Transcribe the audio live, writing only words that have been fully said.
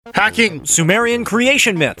Hacking. Sumerian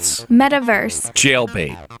creation myths. Metaverse.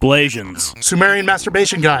 Jailbait. Blasians. Sumerian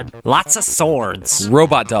masturbation guide. Lots of swords.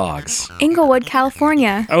 Robot dogs. Inglewood,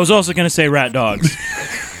 California. I was also going to say rat dogs.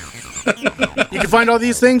 You can find all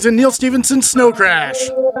these things in Neil Stephenson's Snow Crash.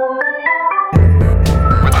 With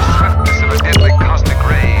the swiftness of a deadly cosmic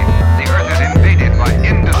ray, the Earth is invaded by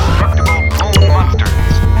indestructible bone monsters.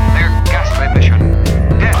 Their ghastly mission,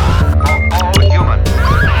 death for all humans.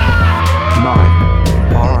 My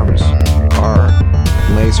arms are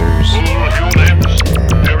lasers.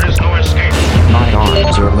 There is no escape. My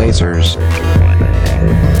arms are lasers.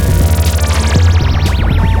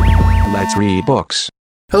 Let's read books.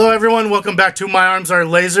 Hello, everyone. Welcome back to My Arms Are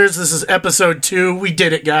Lasers. This is episode 2. We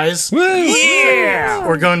did it, guys. Woo! Yeah!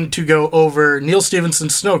 We're going to go over Neil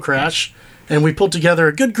Stephenson's Snow Crash, and we pulled together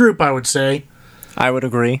a good group, I would say. I would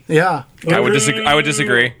agree. Yeah. I would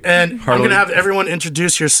disagree. And I'm going to have everyone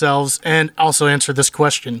introduce yourselves and also answer this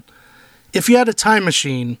question. If you had a time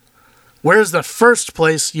machine, where's the first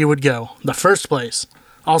place you would go? The first place.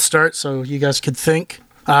 I'll start so you guys could think.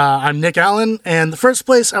 I'm Nick Allen, and the first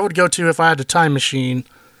place I would go to if I had a time machine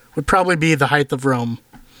would probably be the height of Rome.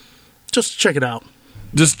 Just check it out.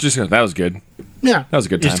 Just that was good. Yeah. That was a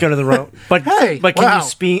good You time. just go to the road. But Hey, but can wow. you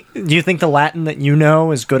speak? Do you think the Latin that you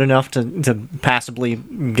know is good enough to passably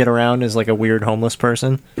get around as like a weird homeless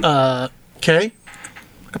person? Okay.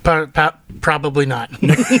 Probably not.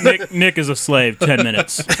 Nick is a slave. 10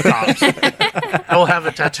 minutes. Tops. I will have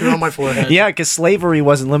a tattoo on my forehead. Yeah, because slavery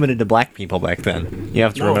wasn't limited to black people back then. You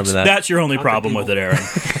have to remember that. That's your only problem with it, Aaron.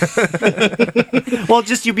 Well,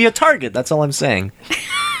 just you be a target. That's all I'm saying.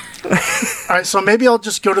 All right, so maybe I'll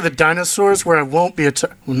just go to the dinosaurs where I won't be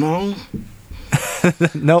No?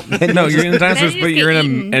 Nope. No, you're in the dinosaurs, Then but you you're get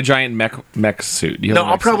in a giant mech suit. You have No, a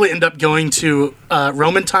I'll mech probably end up going to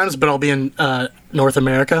Roman times, but I'll be in North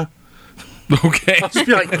America. suit. Okay. Just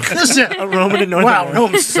be like, this is a Roman in North wow, America.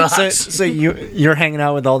 Rome So, sucks. so you're hanging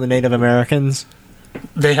out with all the Native Americans?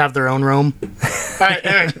 They have their own Rome. All right,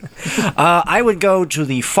 Aaron. I would go to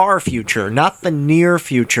the far future, not the near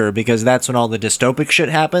future, because that's when all the dystopic shit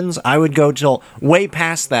happens. I would go till way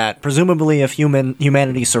past that. Presumably, if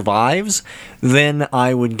humanity survives, then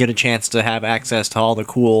I would get a chance to have access to all the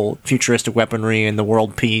cool futuristic weaponry and the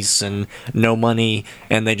world peace and no money,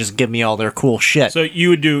 and they just give me all their cool shit. So you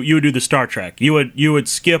would do the Star Trek. You would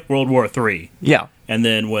skip World War III, Yeah. and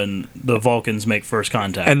then when the Vulcans make first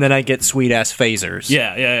contact. And then I get sweet-ass phasers.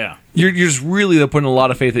 yeah. You're just really putting a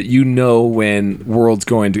lot of faith that you know when world's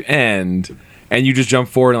going to end, and you just jump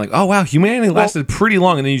forward and like, oh wow, humanity lasted pretty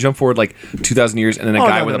long, and then you jump forward like 2,000 years, and then a Oh,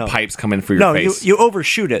 guy no, with no, a no. pipe's coming for your No, face. you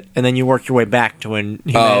overshoot it, and then you work your way back to when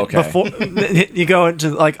okay. before you go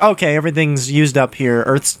into like, okay, everything's used up here,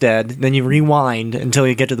 Earth's dead. Then you rewind until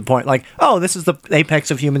you get to the point like, oh, this is the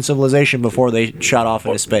apex of human civilization before they shot off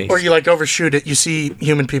into space. Or you like overshoot it. You see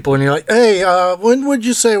human people, and you're like, hey, when would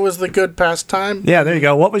you say was the good past time? Yeah, there you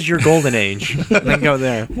go. What was your golden age? Then go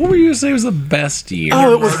there. What were you gonna say was the best year?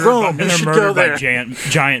 Oh, it was Rome. And You they're should go murdered by there.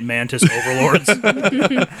 giant mantis overlords.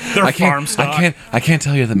 They're farm stock. I can't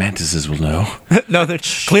tell you the mantises will know. No,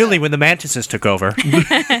 clearly when the mantises took over.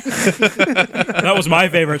 That was my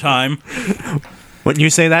favorite time. Wouldn't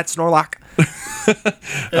you say that, Snorlock?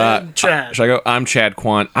 Chad. Should I go? I'm Chad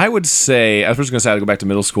Quant. I would say, I was first going to say I'd go back to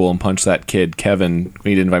middle school and punch that kid, Kevin, when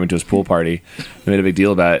he didn't invite me to his pool party. I made a big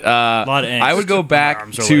deal about it. lot of angst. I would go My back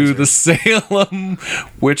arms are to lasers. the Salem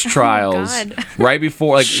witch trials. God. Right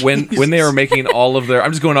before, like, when they were making all of their,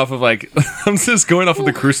 I'm just going off of, like, I'm just going off of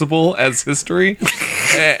the Crucible as history.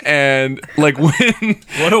 And, like,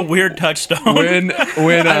 What a weird touchstone. when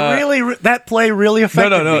That play really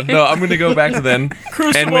affected me. no. I'm going to go back to then.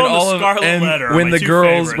 Crucible and when and the all of Scarlet and Letter are when my the two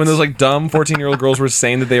girls, when favorites. those like dumb 14-year-old girls were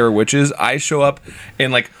saying that they were witches, I show up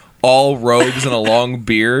in like all robes and a long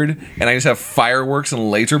beard, and I just have fireworks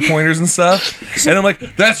and laser pointers and stuff. And I'm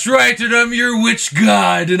like, "That's right, and I'm your witch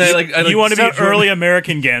god." And I you want to be so- early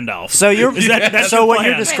American Gandalf. So you're That's so your what plan.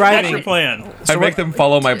 you're describing. That's your plan. I make them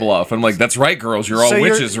follow my bluff. I'm like, "That's right, girls, you're all So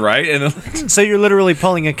you're- witches, right?" And then, So you're literally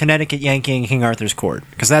pulling a Connecticut Yankee in King Arthur's court,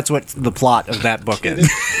 because that's what the plot of that book is.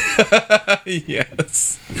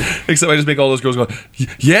 yes. Except I just make all those girls go,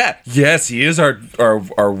 "Yeah, yes, he is our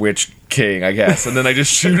witch king, I guess." And then I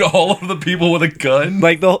just shoot all of the people with a gun.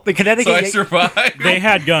 Like the Connecticut So I Yankee, survive. They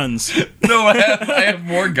had guns. No, I have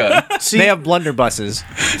more guns. they have blunderbusses.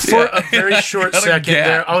 For a very short Got a second gap.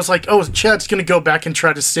 there, I was like, oh, Chad's going to go back and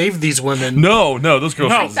try to save these women. No, those girls.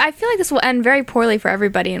 No. I feel like this will end very poorly for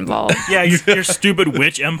everybody involved. Yeah, your stupid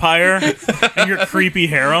witch empire and your creepy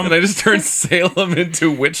harem. And I just turned Salem into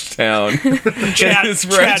Witch Town. Chad, It's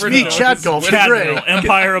right Chadville. Me, Chad Golf, Gray. Chadville,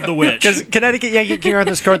 Empire of the Witch. Because Connecticut Yankee King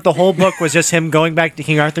Arthur's court, the whole look was just him going back to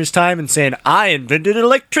King Arthur's time and saying, "I invented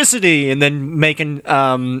electricity," and then making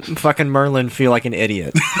fucking Merlin feel like an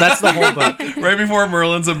idiot. That's the whole book. Right before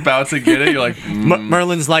Merlin's about to get it, you're like,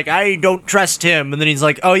 Merlin's like, "I don't trust him," and then he's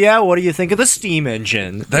like, "Oh yeah, what do you think of the steam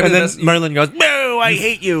engine?" That- and then that's- Merlin goes, "No, I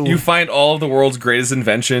hate you." you find all of the world's greatest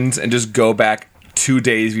inventions and just go back 2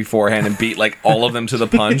 days beforehand and beat like all of them to the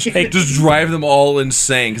punch. Just drive them all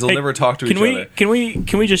insane because they'll never talk to each other. Can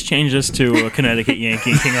we just change this to a Connecticut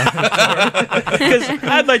Yankee King Arthur? Because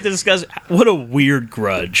I'd like to discuss what a weird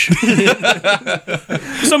grudge.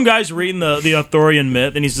 Some guy's reading the Arthurian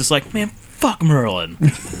myth and he's just like, man, fuck Merlin.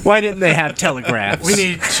 Why didn't they have telegraphs? We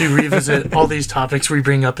need to revisit all these topics we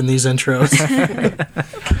bring up in these intros.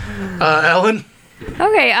 Ellen?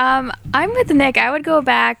 Okay, I'm with Nick. I would go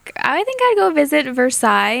back. I think I'd go visit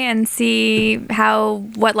Versailles and see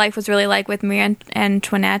what life was really like with Marie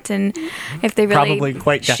Antoinette, and if they really Probably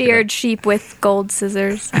quite decadent. sheared sheep with gold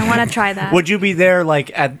scissors. I want to try that. Would you be there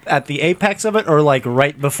like at the apex of it, or like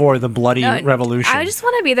right before the bloody revolution? I just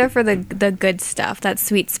want to be there for the good stuff. That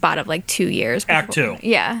sweet spot of like 2 years. Act before. 2.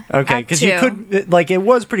 Yeah. Okay, Act because you 2. could like it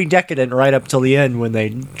was pretty decadent right up till the end when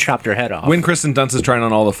they chopped her head off. When Kristen Dunst is trying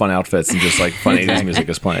on all the fun outfits and just like fun 80s music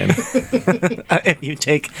is playing. If you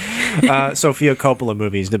take Sofia Coppola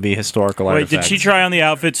movies to be historical Wait, artifacts. did she try on the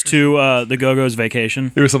outfits to the Go-Go's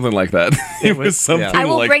Vacation? It was something like that. It was something yeah. I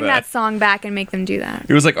will like bring that. that song back and make them do that.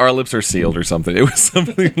 It was like Our Lips Are Sealed or something. It was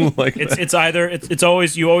something like that. It's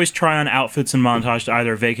always you always try on outfits in montage to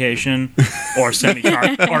either Vacation or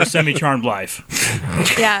semi-charmed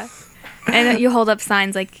life. Yeah. And you hold up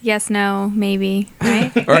signs like yes, no, maybe,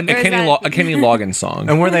 right? Or a is Kenny, that- a Kenny Loggins song.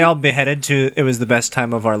 And were they all beheaded to "It Was the Best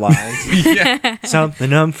Time of Our Lives"? Yeah.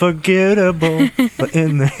 Something unforgettable, but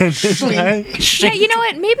in the end, it's like- Yeah, you know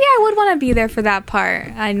what? Maybe I would want to be there for that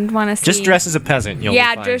part. I'd want to see. just dress as a peasant. You'll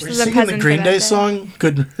Yeah, be fine. dress We're as a singing the peasant. Green for that Day day. song?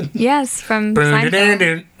 Good. Yes, from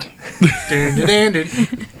Seinfeld.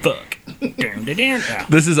 Fuck. Yeah.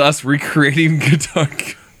 This is us recreating guitar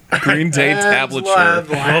Green Day tablature.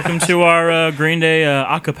 Welcome to our Green Day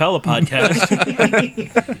a cappella podcast.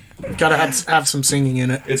 Gotta have some singing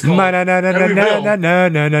in it. It's called,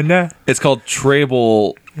 Ma-na-na-na-na-na-na-na-na-na. it's called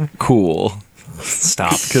Trable Cool.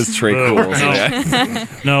 Stop. Because Trey Cool's in it.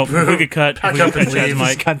 No, we could cut. Pack We up could and cut Chad's leave.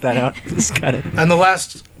 mic. Cut that out. Just cut it. And the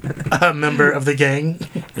last member of the gang.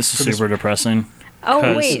 This is super depressing. Oh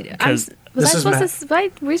 'Cause- wait, 'cause This is Matt.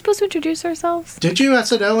 were we supposed to introduce ourselves? Did you? I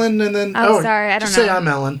said Ellen, and then Oh, sorry, I don't just say know. I'm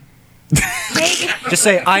Ellen. Just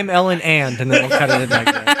say I'm Ellen and then we'll cut it in like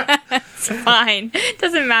that. Fine,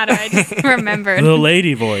 doesn't matter. I just remembered. The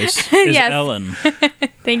lady voice is Yes. Ellen.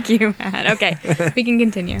 Thank you, Matt. Okay, we can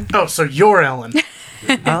continue. Oh, so you're Ellen.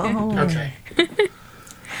 Oh. Okay.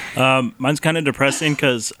 Mine's kind of depressing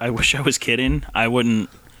because I wish I was kidding. I wouldn't.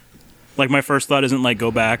 Like, my first thought isn't like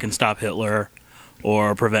go back and stop Hitler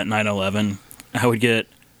or prevent 9/11. I would get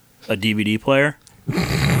a DVD player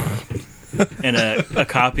and a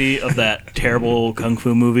copy of that terrible kung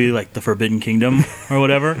fu movie, like The Forbidden Kingdom or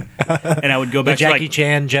whatever. And I would go The back to Jackie like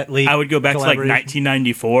Chan, Jet Li. I would go back to like collaboration.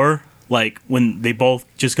 1994, like when they both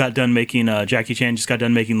just got done making Jackie Chan just got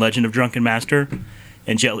done making Legend of Drunken Master,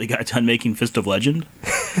 and Jet Li got done making Fist of Legend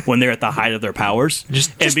when they're at the height of their powers.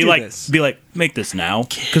 Just and be do like, this. make this now,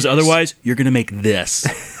 because otherwise you're gonna make this.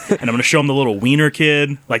 And I'm gonna show them the little wiener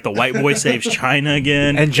kid, like the white boy saves China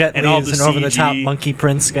again, And Jet Li all is the an over-the-top CG. monkey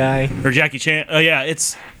prince guy. Or Jackie Chan. Oh yeah,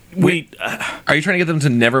 it's we. Are you trying to get them to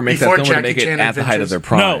never make Before that film and Jackie make it Chan at the height of their Adventures?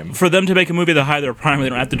 prime? No, for them to make a movie at the height of their prime, they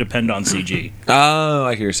don't have to depend on CG. Oh,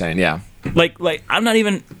 I hear you're saying, yeah. Like I'm not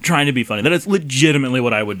even trying to be funny. That is legitimately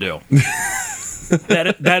what I would do.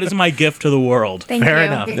 that is my gift to the world. Thank Fair you.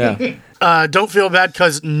 enough. Yeah. Don't feel bad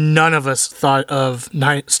because none of us thought of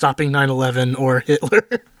stopping 9/11 or Hitler.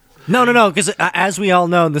 No, because as we all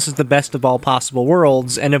know, this is the best of all possible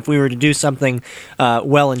worlds, and if we were to do something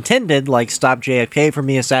well-intended, like stop JFK from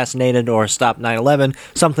being assassinated or stop 9/11,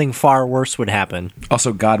 something far worse would happen.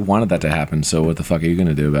 Also, God wanted that to happen, so what the fuck are you going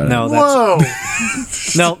to do about it? No,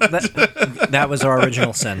 that's, Whoa! that was our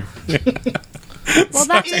original sin. Well,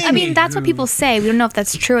 that's what people say. We don't know if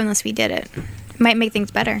that's true unless we did it. Might make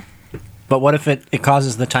things better. But what if it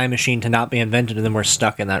causes the time machine to not be invented, and then we're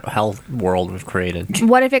stuck in that hell world we've created?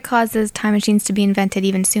 What if it causes time machines to be invented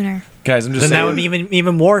even sooner? Guys, I'm just Then that saying. would be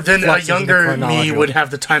even more. Then a fluxes in the younger me chronology. would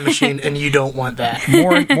have the time machine, and you don't want that.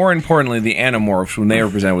 more importantly, the Animorphs, when they were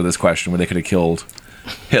presented with this question, when they could have killed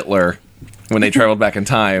Hitler when they traveled back in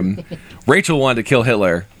time, Rachel wanted to kill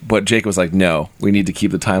Hitler, but Jake was like, no, we need to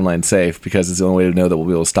keep the timeline safe because it's the only way to know that we'll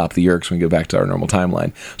be able to stop the Yeerks when we go back to our normal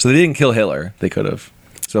timeline. So they didn't kill Hitler. They could have.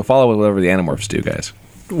 So follow whatever the Animorphs do, guys.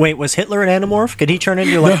 Wait, was Hitler an animorph? Could he turn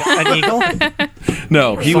into like an eagle?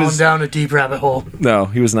 No, he falling was. down a deep rabbit hole. No,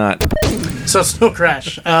 he was not. So Snow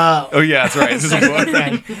Crash. Oh yeah, that's right. This is a book.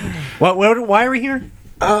 Why are we here?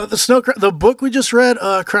 The book we just read,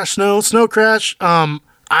 Crash Snow Crash.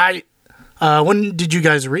 When did you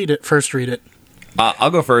guys first read it? I'll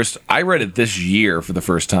go first. I read it this year for the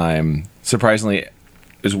first time. Surprisingly, it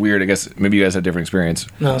was weird. I guess maybe you guys had a different experience.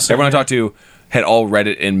 No, same Everyone I here. talked to had all read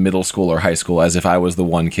it in middle school or high school, as if I was the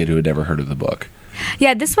one kid who had never heard of the book.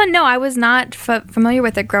 Yeah, this one, no, I was not familiar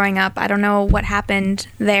with it growing up. I don't know what happened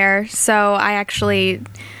there. So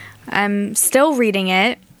I'm still reading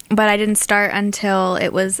it, but I didn't start until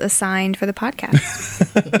it was assigned for the podcast.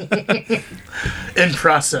 In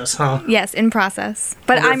process, huh? Yes, in process.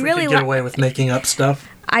 But Wonder if I'm we really could get away with making up stuff.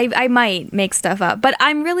 I might make stuff up, but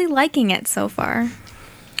I'm really liking it so far.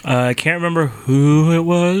 I can't remember who it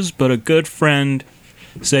was, but a good friend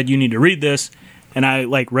said you need to read this, and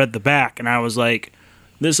I read the back, and I was like,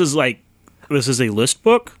 this is a list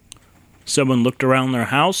book. Someone looked around their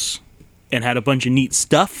house and had a bunch of neat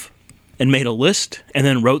stuff and made a list and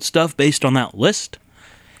then wrote stuff based on that list.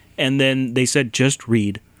 And then they said, just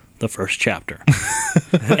read the first chapter.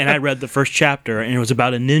 And I read the first chapter, and it was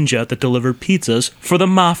about a ninja that delivered pizzas for the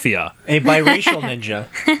mafia. A biracial ninja.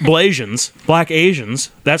 Black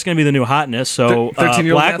Asians, that's going to be the new hotness. So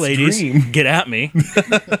 13-year-old black Matt's ladies, dream. get at me.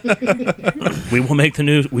 We will make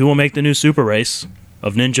the new super race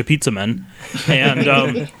of ninja pizza men.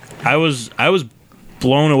 And I was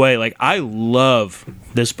blown away. Like, I love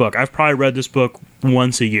this book. I've probably read this book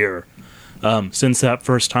once a year since that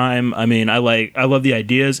first time. I mean, I love the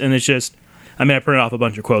ideas, and it's just, I printed off a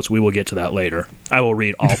bunch of quotes. We will get to that later. I will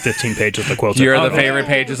read all 15 pages of the quotes. You're the favorite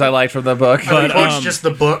pages I liked from the book. But But, it's just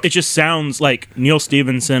the book. It just sounds like Neil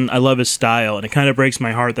Stephenson. I love his style, and it kind of breaks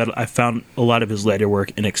my heart that I found a lot of his later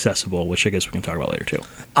work inaccessible, which I guess we can talk about later too.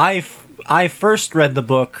 I first read the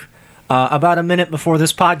book about a minute before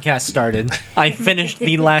this podcast started. I finished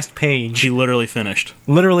the last page. She literally finished.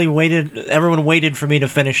 Literally everyone waited for me to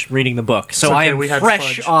finish reading the book. So It's okay, I am we had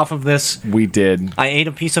fresh fudge. off of this. We did. I ate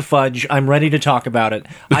a piece of fudge. I'm ready to talk about it.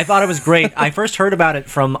 I thought it was great. I first heard about it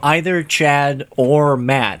from either Chad or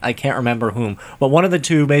Matt. I can't remember whom. But one of the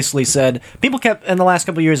two basically said, people kept, in the last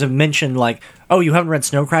couple of years, have mentioned, like, oh, you haven't read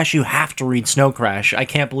Snow Crash? You have to read Snow Crash. I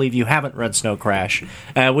can't believe you haven't read Snow Crash.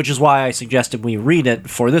 Which is why I suggested we read it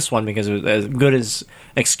for this one, because it was as good as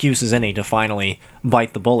excuse as any to finally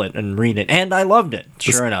bite the bullet and read it. And I loved it,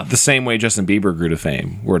 sure enough. The same way Justin Bieber grew to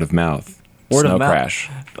fame, word of mouth. Word of Snow mouth. Crash.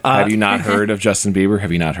 Have you not heard of Justin Bieber?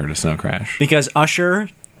 Have you not heard of Snow Crash? Because Usher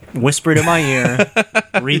whispered in my ear,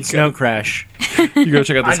 read Snow Crash. You go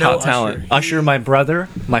check out this I know hot talent. Usher, my brother,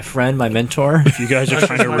 my friend, my mentor. If you guys are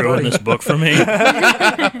trying to my ruin buddy. this book for me,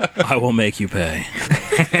 I will make you pay.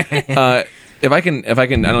 If I can, I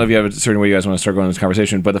don't know if you have a certain way you guys want to start going this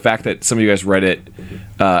conversation, but the fact that some of you guys read it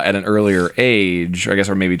at an earlier age, I guess,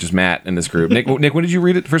 or maybe just Matt in this group. Nick, when did you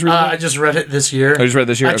read it? First read it? I just read it this year. Oh, you just read it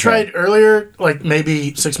this year? I Okay. tried earlier, like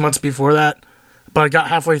maybe 6 months before that, but I got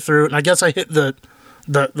halfway through, and I guess I hit the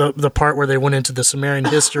part where they went into the Sumerian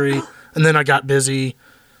history, and then I got busy,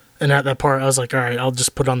 and at that part, I was like, all right, I'll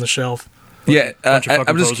just put it on the shelf. Yeah, Bunch of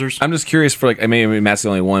fucking posers. I'm just curious for like, I mean, Matt's the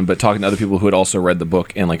only one, but talking to other people who had also read the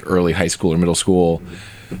book in like early high school or middle school,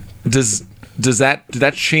 did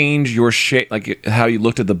that change your like how you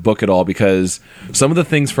looked at the book at all? Because some of the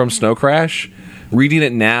things from Snow Crash, reading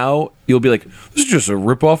it now, you'll be like, this is just a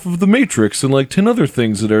ripoff of The Matrix and like 10 other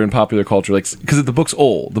things that are in popular culture. Like, because the book's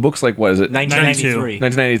old. The book's like, what is it? 1993.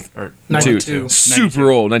 1992. 92. Super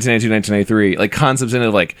old. 1992, 1993. Like concepts in it,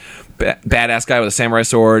 like badass guy with a samurai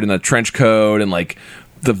sword and a trench coat and like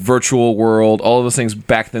the virtual world. All of those things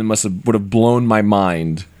back then would have blown my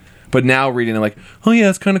mind. But now reading it, like, oh yeah,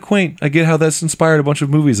 it's kind of quaint. I get how that's inspired a bunch of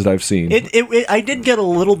movies that I've seen. I did get a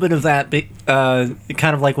little bit of that,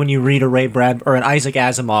 kind of like when you read a Ray Brad or an Isaac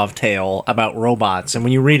Asimov tale about robots, and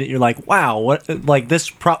when you read it, you're like, wow, what? Like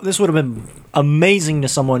this would have been amazing to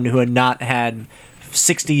someone who had not had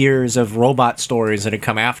 60 years of robot stories that had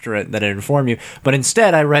come after it that had informed you. But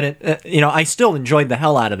instead, I read it, I still enjoyed the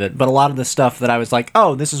hell out of it, but a lot of the stuff that I was like,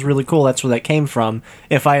 oh, this is really cool, that's where that came from.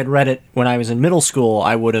 If I had read it when I was in middle school,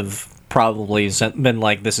 I would have probably been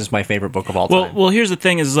like, this is my favorite book of all time. Well, here's the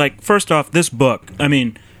thing: is like, first off, this book. I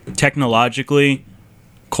mean, technologically,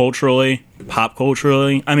 culturally, pop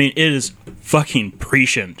culturally, I mean, it is fucking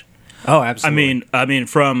prescient. Oh, absolutely. I mean,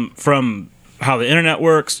 from how the internet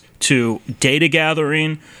works to data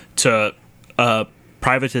gathering to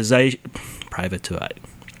privatizing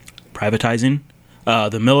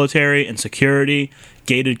the military and security,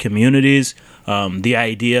 gated communities. The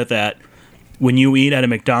idea that when you eat at a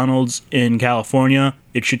McDonald's in California,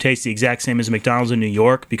 it should taste the exact same as McDonald's in New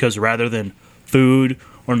York, because rather than food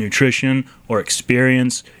or nutrition or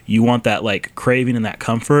experience, you want that like craving and that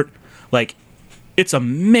comfort. Like, it's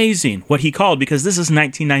amazing what he called, because this is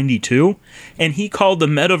 1992, and he called the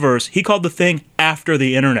metaverse, he called the thing after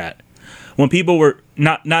the internet. When people were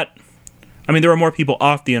not I mean, there were more people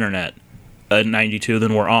off the internet in 92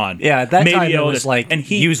 than were on. Yeah, at that Maybe time it all was this- like and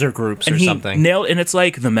he- user groups or and he something. nailed, and it's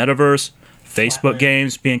like the metaverse, Facebook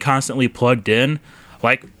games being constantly plugged in.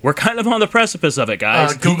 Like, we're kind of on the precipice of it,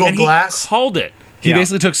 guys. Google and Glass. He called it. He Yeah.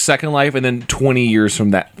 basically took Second Life and then 20 years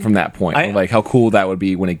from that point. Like how cool that would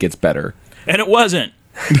be when it gets better. And it wasn't.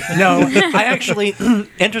 No, I actually,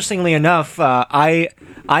 interestingly enough, I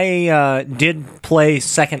did play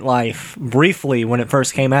Second Life briefly when it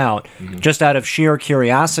first came out, just out of sheer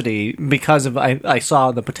curiosity, because of I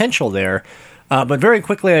saw the potential there. But very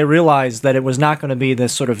quickly I realized that it was not going to be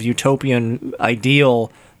this sort of utopian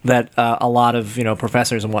ideal that a lot of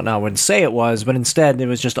professors and whatnot would say it was, but instead it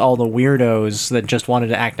was just all the weirdos that just wanted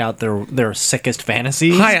to act out their sickest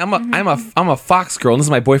fantasies. Hi, I'm a fox girl, and this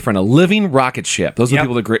is my boyfriend, a living rocket ship. Those are Yep. the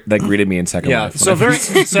people that greeted me in Second Yeah. Life.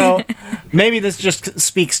 So maybe this just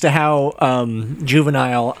speaks to how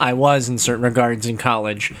juvenile I was in certain regards in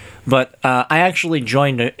college. But I actually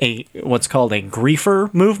joined a what's called a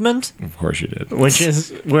griefer movement, Of course you did. which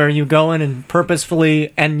is where you go in and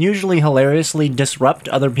purposefully and usually hilariously disrupt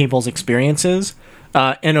other people's experiences.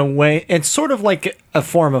 In a way, it's sort of like a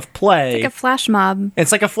form of play. Like a flash mob.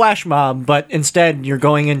 It's like a flash mob, but instead you're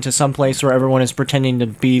going into some place where everyone is pretending to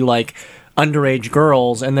be like underage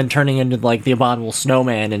girls and then turning into like the abominable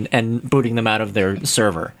snowman and booting them out of their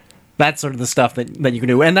server. That's sort of the stuff that you can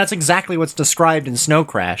do. And that's exactly what's described in Snow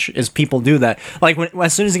Crash, is people do that. Like,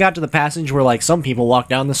 as soon as he got to the passage where, like, some people walk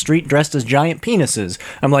down the street dressed as giant penises,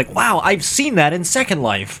 I'm like, wow, I've seen that in Second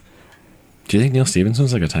Life. Do you think Neil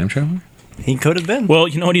Stephenson's like a time traveler? He could have been. Well,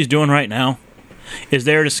 you know what he's doing right now? Is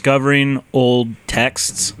they're discovering old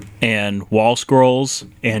texts and wall scrolls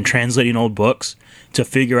and translating old books to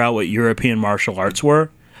figure out what European martial arts were,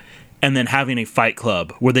 and then having a fight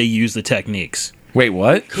club where they use the techniques. Wait,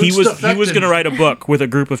 what? He was going to write a book with a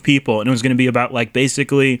group of people, and it was going to be about like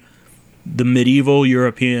basically the medieval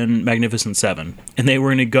European Magnificent Seven, and they were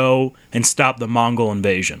going to go and stop the Mongol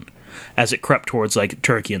invasion as it crept towards like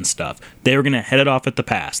Turkey and stuff. They were going to head it off at the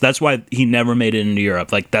pass. That's why he never made it into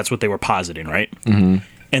Europe. Like, that's what they were positing, right? Mm-hmm.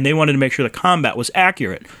 And they wanted to make sure the combat was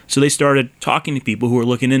accurate. So they started talking to people who were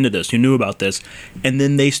looking into this, who knew about this. And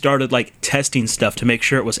then they started, like, testing stuff to make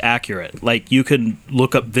sure it was accurate. Like, you could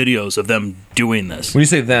look up videos of them doing this. When you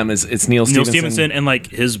say them, it's Neil Stephenson and, like,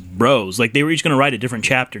 his bros. Like, they were each going to write a different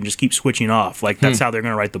chapter and just keep switching off. Like, that's how they're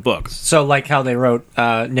going to write the book. So, like how they wrote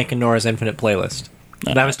Nick and Nora's Infinite Playlist.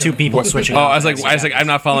 That was two people switching. Oh, off. I was like, I'm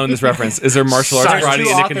not following this reference. Is there martial arts Sorry, karate two in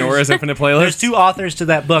Nick authors. and Nora's Infinite Playlist? There's two authors to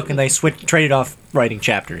that book, and they traded off writing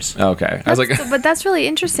chapters. Okay. I was like, But that's really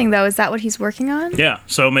interesting, though. Is that what he's working on? Yeah,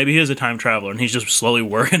 so maybe he is a time traveler, and he's just slowly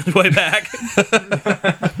working his way back.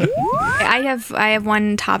 I have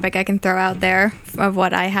one topic I can throw out there of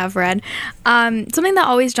what I have read. Something that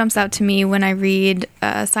always jumps out to me when I read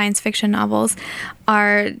science fiction novels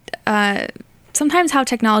are sometimes how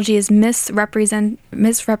technology is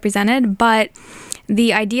misrepresented, but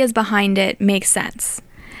the ideas behind it make sense.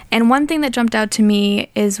 And one thing that jumped out to me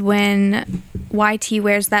is when YT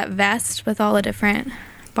wears that vest with all the different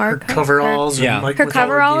barcodes. Coveralls. Yeah. And, like, Her with all the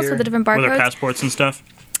coveralls gear. with the different With their barcodes. passports and stuff.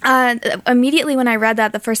 Immediately when I read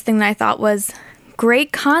that, the first thing that I thought was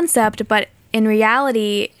great concept, but in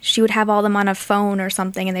reality, she would have all them on a phone or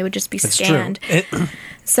something, and they would just be It's scanned. true.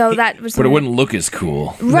 So that was, but it wouldn't look as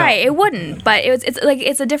cool. right. It wouldn't, but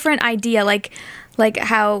it's a different idea. Like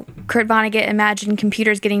how Kurt Vonnegut imagined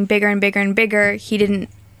computers getting bigger and bigger and bigger. He didn't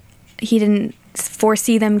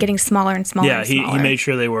foresee them getting smaller and smaller. Yeah, and he smaller. made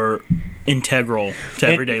sure they were integral to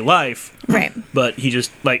everyday life. Right. But he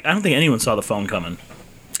just, like, I don't think anyone saw the phone coming.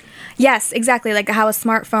 Yes, exactly. Like how a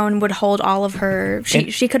smartphone would hold all of her.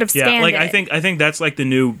 She could have scanned Yeah, like it. I think that's like the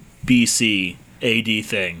new BC AD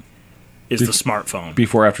thing, is the smartphone.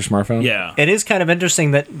 Before, after smartphone? Yeah. It is kind of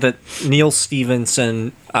interesting that Neil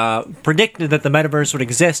Stephenson predicted that the metaverse would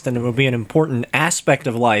exist and it would be an important aspect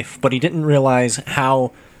of life, but he didn't realize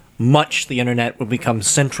how much the internet would become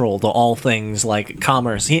central to all things like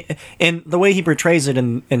commerce. And the way he portrays it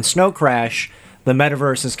in Snow Crash, the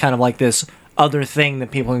metaverse is kind of like this other thing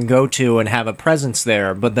that people can go to and have a presence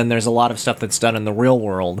there, but then there's a lot of stuff that's done in the real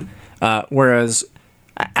world. Whereas,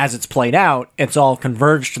 as it's played out, it's all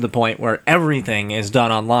converged to the point where everything is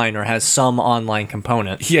done online or has some online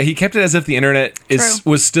component. Yeah, he kept it as if the internet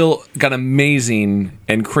was still got amazing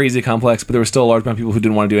and crazy complex, but there was still a large amount of people who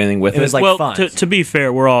didn't want to do anything with it. was like well, fun. to be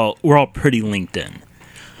fair, we're all pretty linked in.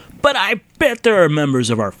 But I bet there are members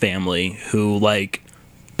of our family who, like,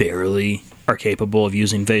 barely are capable of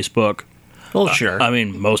using Facebook. Well, sure. I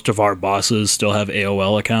mean, most of our bosses still have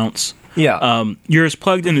AOL accounts. Yeah. You're as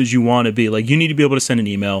plugged in as you want to be. Like, you need to be able to send an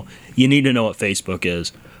email. You need to know what Facebook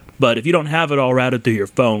is. But if you don't have it all routed through your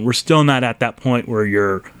phone, we're still not at that point where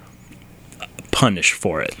you're punished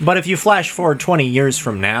for it. But if you flash forward 20 years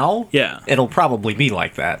from now, Yeah. it'll probably be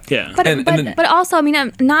like that. Yeah. But, And then- but also, I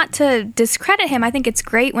mean, not to discredit him, I think it's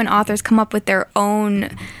great when authors come up with their own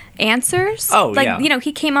answers. Oh, like, yeah. you know,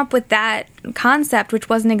 he came up with that concept, which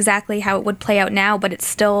wasn't exactly how it would play out now, but it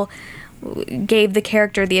still gave the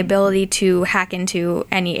character the ability to hack into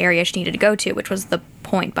any area she needed to go to, which was the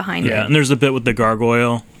point behind Yeah, it. and there's a bit with the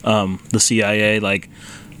gargoyle, the CIA. Like,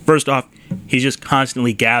 first off, he's just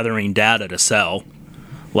constantly gathering data to sell.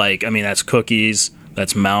 Like, I mean, that's cookies,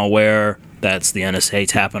 that's malware, that's the NSA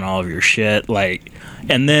tapping all of your shit. Like,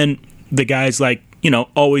 and then the guy's like, you know,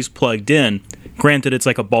 always plugged in. Granted, it's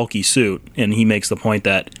like a bulky suit, and he makes the point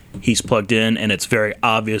that he's plugged in, and it's very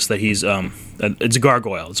obvious that he's it's a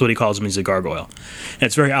gargoyle. That's what he calls him. He's a gargoyle, and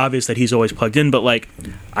it's very obvious that he's always plugged in. But like,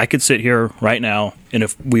 I could sit here right now, and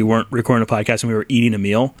if we weren't recording a podcast and we were eating a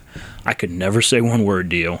meal, I could never say one word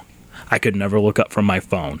to you. I could never look up from my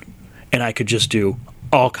phone, and I could just do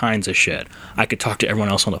all kinds of shit. I could talk to everyone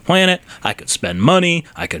else on the planet. I could spend money.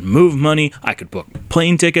 I could move money. I could book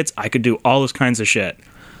plane tickets. I could do all those kinds of shit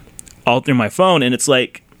all through my phone, and it's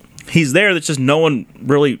like he's there. That's just no one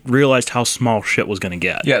really realized how small shit was going to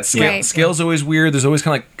get. Yeah, Right. scale's always weird. There's always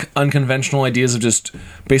kind of like unconventional ideas of just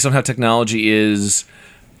based on how technology is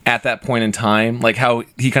at that point in time, like how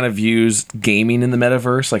he kind of views gaming in the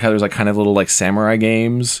metaverse, like how there's like kind of little like samurai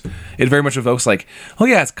games. It very much evokes like, oh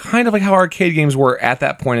yeah, it's kind of like how arcade games were at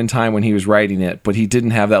that point in time when he was writing it, but he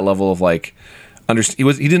didn't have that level of like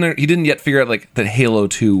he didn't yet figure out like that Halo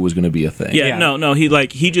 2 was going to be a thing. Yeah, Yeah. no,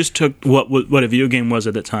 he just took what a video game was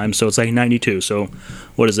at the time. So it's like 92. So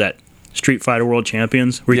what is that? Street Fighter World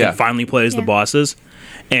Champions, where you Yeah. can finally play as the Yeah. bosses.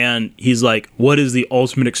 And he's like, what is the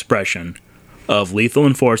ultimate expression of Lethal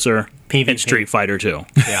Enforcer PvP. and Street Fighter 2?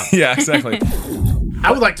 Yeah. Yeah, exactly.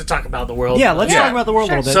 I would like to talk about the world. Yeah, let's Yeah. talk about the world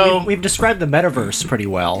a little bit. So- We've described the metaverse pretty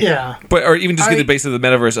well. Yeah. But or even just get I- the base of the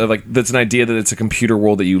metaverse of like that's an idea that it's a computer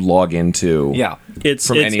world that you log into. Yeah. It's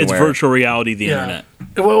From it's anywhere. virtual reality, the Yeah. internet.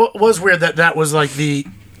 It was weird that was like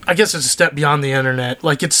I guess it's a step beyond the internet.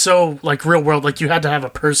 Like, it's so like real world. Like, you had to have a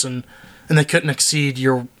person, and they couldn't exceed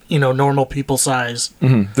your normal people size.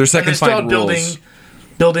 There's And they second still find had rules.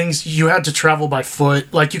 buildings. You had to travel by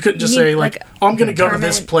foot. Like, you couldn't just You need, say like, like, "Oh, I'm going to go to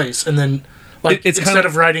this permanent- place," and then like It's instead kinda-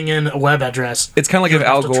 of writing in a web address. It's kind of like you if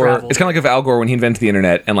have Al to Gore. travel. It's kind of like if Al Gore, when he invented the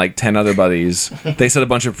internet, and like 10 other buddies, they set a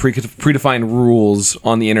bunch of predefined rules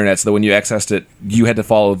on the internet, so that when you accessed it, you had to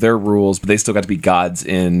follow their rules, but they still got to be gods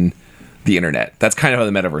in the internet. That's kind of how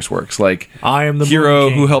the metaverse works. Like, I am the hero Moon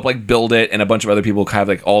King. who helped like build it, and a bunch of other people have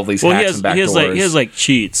like all these Well, hacks and backdoors. he has like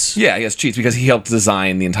cheats. Yeah, he has cheats because he helped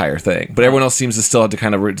design the entire thing. But everyone else seems to still have to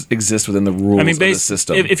kind of exist within the rules I mean, of the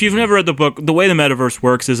system. if you've never read the book, the way the metaverse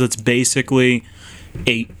works is it's basically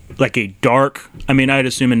a dark. I mean, I'd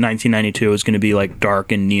assume in 1992 it's going to be like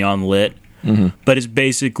dark and neon lit, but it's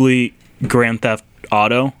basically Grand Theft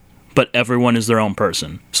Auto, but everyone is their own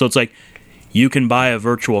person. So it's like you can buy a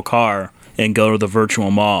virtual car and go to the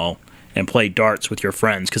virtual mall and play darts with your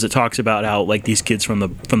friends, because it talks about how like these kids from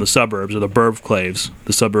the suburbs or the burbclaves,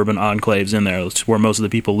 the suburban enclaves in there, it's where most of the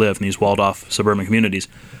people live in these walled off suburban communities.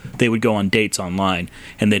 They would go on dates online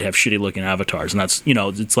and they'd have shitty looking avatars, and that's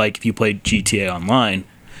it's like if you played GTA Online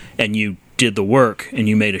and you did the work and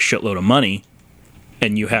you made a shitload of money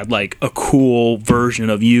and you had like a cool version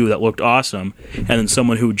of you that looked awesome, and then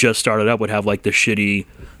someone who just started up would have like the shitty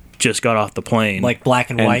just got off the plane, Like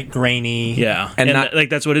black and white, grainy. yeah, and and not-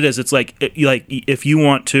 like that's what it is. It's like if you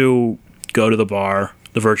want to go to the bar,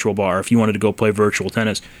 the virtual bar, if you wanted to go play virtual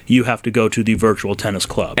tennis, you have to go to the virtual tennis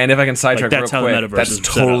club. And if I can sidetrack that's real how the quick, metaverse that's is set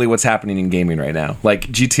totally up. what's happening in gaming right now. Like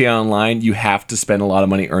GTA Online, you have to spend a lot of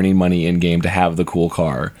money earning money in game to have the cool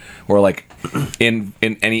car. Or like in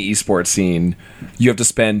any esports scene, you have to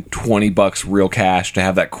spend $20 real cash to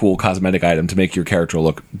have that cool cosmetic item to make your character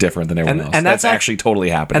look different than everyone else. And that's that's actually totally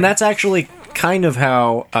happening. And that's actually kind of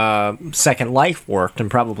how Second Life worked,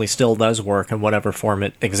 and probably still does work in whatever form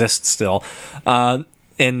it exists still.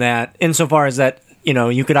 In that, insofar as that,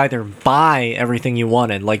 you could either buy everything you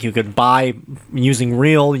wanted, like you could buy using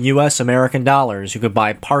real U.S. American dollars, you could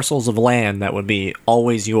buy parcels of land that would be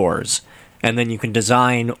always yours, and then you can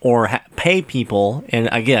design or pay people in,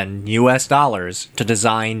 again, U.S. dollars to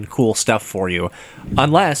design cool stuff for you,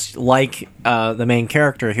 unless, like the main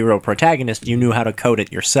character, hero, protagonist, you knew how to code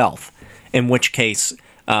it yourself, in which case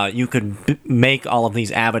you could make all of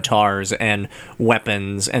these avatars and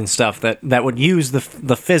weapons and stuff that would use the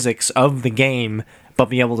physics of the game, but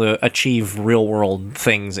be able to achieve real world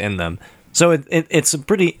things in them. So it's a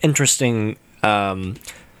pretty interesting.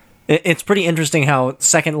 It's pretty interesting how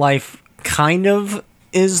Second Life kind of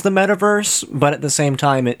is the metaverse, but at the same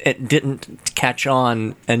time, it didn't catch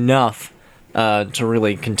on enough to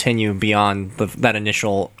really continue beyond that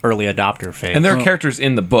initial early adopter phase. And there are characters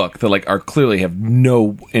in the book that like are clearly have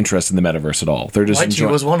no interest in the metaverse at all. They're just YT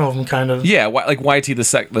was one of them, kind of. Yeah, like YT, the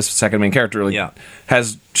second main character, like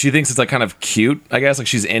she thinks it's like kind of cute. I guess like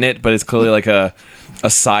she's in it, but it's clearly like a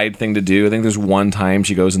side thing to do. I think there's one time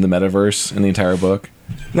she goes in the metaverse in the entire book.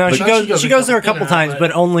 No, Like- she goes there a couple times,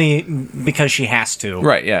 but only because she has to.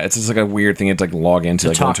 Right? Yeah, it's just like a weird thing you have to like log into,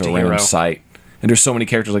 like go talk into a to random Hero. site. And there's so many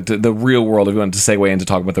characters. Like the real world. If you want to segue into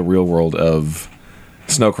talking about the real world of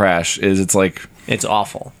Snow Crash, it's like It's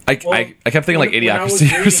awful. I kept thinking like when I was Idiocracy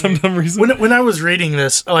for reading some it- dumb reason. When I was reading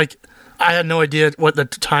this, like, I had no idea what the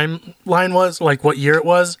timeline was, like what year it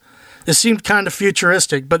was. It seemed kind of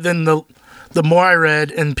futuristic, but then the more I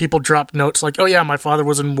read and people dropped notes like, "Oh yeah, my father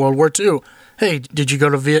was in World War II. Hey, did you go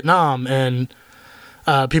to Vietnam?" And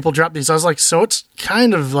people dropped these. I was like, so it's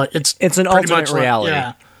kind of like it's an pretty alternate much like- reality.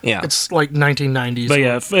 yeah, Yeah. it's like 1990s. But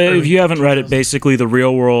yeah, if you haven't read it, basically the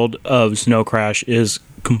real world of Snow Crash is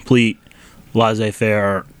complete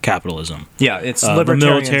laissez-faire capitalism. Yeah, it's The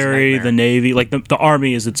libertarian's military, nightmare. the Navy, like the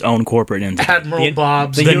Army is its own corporate entity. Admiral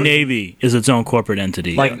Bob's. The Navy is its own corporate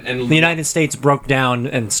entity. Like And- the United States broke down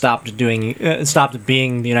and stopped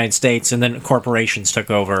being the United States, and then corporations took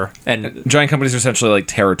over. And Giant companies are essentially like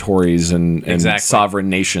territories and Exactly. sovereign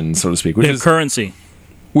nations, so to speak. Which they have is currency.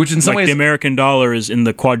 which in some Like ways the American dollar is in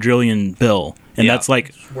the quadrillion bill, and Yeah. that's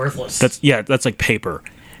like worthless. that's like paper.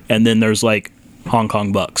 And then there's like Hong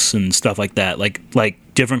Kong bucks and stuff like that. Like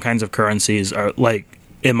different kinds of currencies are like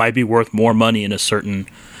it might be worth more money in a certain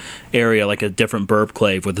area, like a different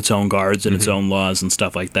burpclave with its own guards and its own laws and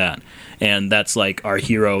stuff like that. And that's like our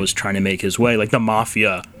hero is trying to make his way. Like the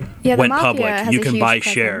mafia Yeah, the went mafia public. has You a can huge buy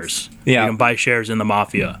presence. shares. Yeah. You can buy shares in the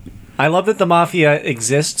mafia. I love that the mafia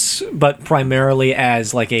exists, but primarily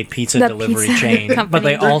as like a pizza The delivery pizza chain. But company.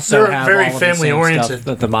 they also They're have very all of the same family-oriented. stuff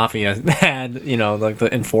that the mafia had. You know, like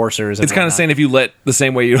the enforcers. And it's kind of whatnot. saying if you let the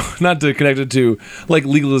same way you not to connect it to like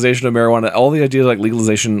legalization of marijuana, all the ideas like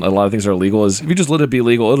legalization, a lot of things are illegal. Is if you just let it be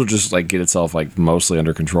legal, it'll just like get itself like mostly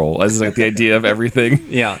under control. That's like the idea of everything.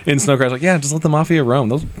 Yeah. In Snow Crash, like just let the mafia roam.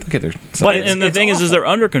 They'll get their. But it's- and the it's thing is they're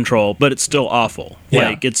under control, but it's still awful. Yeah.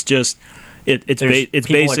 Like it's just it's There's it's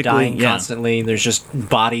people basically are dying yeah. constantly. There's just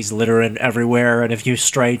bodies littered everywhere, and if you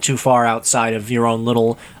stray too far outside of your own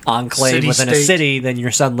little enclave City, within a state. city, then you're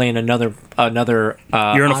suddenly in another. You're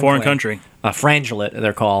in a foreign enclave, country. a frangulate,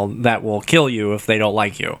 they're called, that will kill you if they don't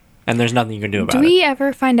like you, and there's nothing you can do about Do it. we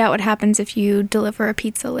ever find out what happens if you deliver a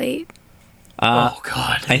pizza late? oh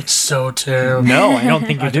god, it's so terrible. No, I don't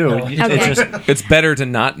think you do. know. It's Okay. just It's better to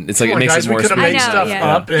not. It's like Come it on, makes guys, it we more. could have I made know, stuff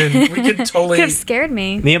yeah. up, and we could totally. Could have scared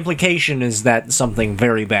me. the implication is that something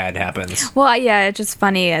very bad happens. Well, yeah, it's just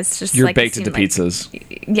funny. It's just You're like baked it into seemed pizzas.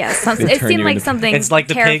 Like, yeah, They it turn seemed you like into- something It's like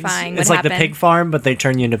the pigs. terrifying. It's would like the happen. pig farm, but they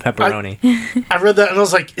turn you into pepperoni. I read that and I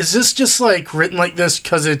was like, is this just like written like this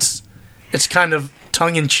because it's kind of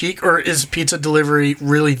tongue in cheek, or is pizza delivery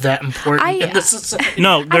really that important I- in this society?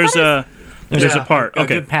 No, there's a Yeah. part. A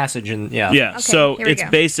Okay. good passage, and yeah. Yeah. So here we it's go.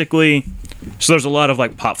 basically there's a lot of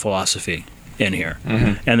like pop philosophy in here,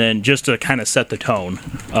 and then just to kind of set the tone,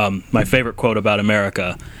 my favorite quote about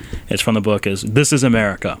America, it's from the book, is "This is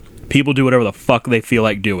America. People do whatever the fuck they feel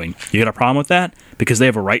like doing. You got a problem with that? Because they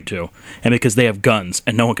have a right to, and because they have guns,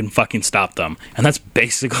 and no one can fucking stop them. And that's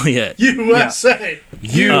basically it. USA,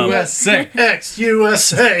 USA. X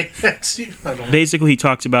USA, X. I don't know. Basically, he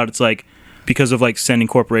talks about it's like because of like sending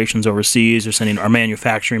corporations overseas or sending our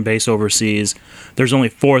manufacturing base overseas, there's only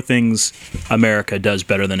 4 things America does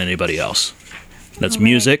better than anybody else. That's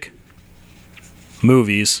music,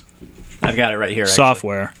 movies, I've got it right here.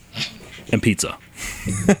 software, and pizza.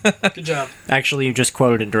 Good job. Actually, you just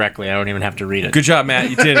quoted it directly. I don't even have to read it. Good job, Matt.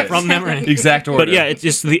 You did it From memory. Exact order. But yeah, it's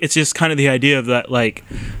just kind of the idea of that, like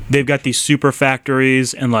they've got these super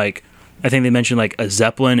factories, and like I think they mentioned like a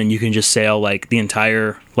Zeppelin, and you can just sail like the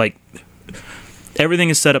entire like everything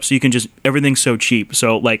is set up so you can just everything's so cheap.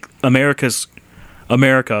 So like America,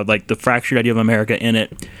 like the fractured idea of America in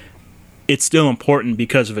it, it's still important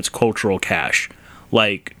because of its cultural cash.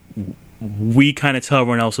 Like we kind of tell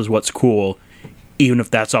everyone else is what's cool, even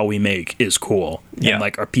if that's all we make is cool. Yeah. And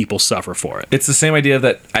like our people suffer for it. It's the same idea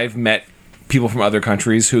that I've met people from other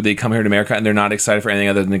countries who they come here to America and they're not excited for anything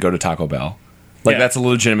other than to go to Taco Bell. Like Yeah. that's a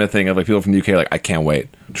legitimate thing of like people from the UK. Like I can't wait.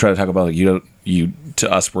 Try to Taco Bell. Like, you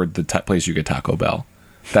to us we're the place you get Taco Bell.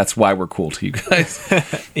 That's why we're cool to you guys.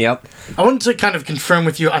 Yep. I wanted to kind of confirm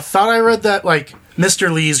with you. I thought I read that like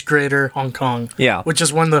Mr. Lee's Greater Hong Kong. Yeah. Which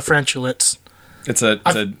is one of the Frenchlets. It's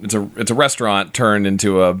a restaurant turned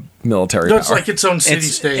into a military. No, it's power. like its own city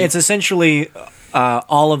It's, state. it's essentially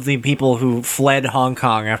all of the people who fled Hong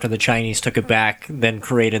Kong after the Chinese took it back, then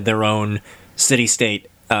created their own city-state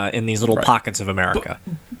in these little pockets of America.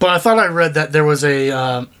 But I thought I read that there was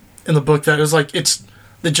a in the book that it was like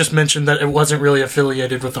they just mentioned that it wasn't really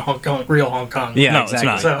affiliated with the real Hong Kong. Yeah, No, it's exactly.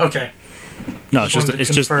 not. So okay. No, it's just wanted to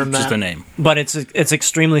it's just confirm that. a name. But it's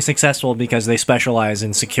extremely successful because they specialize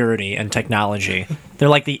in security and technology. They're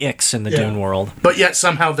like the Ix in the Yeah. Dune world. But yet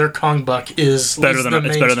somehow their Kong buck is Better than the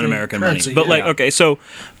it's better than mainstream American currency. money. But like, Yeah. okay, so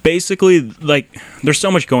basically, like, there's so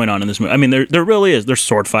much going on in this movie. I mean, there really is. There's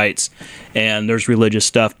sword fights and there's religious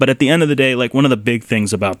stuff. But at the end of the day, like, one of the big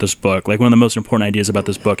things about this book, like one of the most important ideas about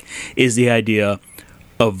this book, is the idea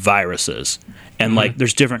of viruses. And like,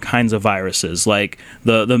 there's different kinds of viruses. Like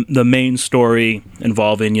the main story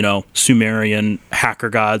involving Sumerian hacker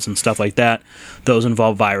gods and stuff like that. Those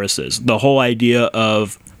involve viruses. The whole idea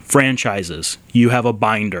of franchises. You have a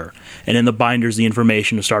binder, and in the binder is the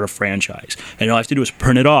information to start a franchise. And all you have to do is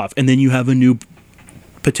print it off, and then you have a new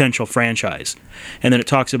potential franchise. And then it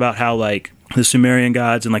talks about how like the Sumerian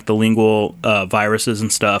gods and like the lingual viruses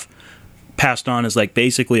and stuff passed on as like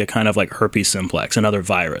basically a kind of like herpes simplex, another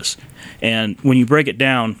virus. And when you break it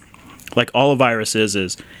down, like all a virus is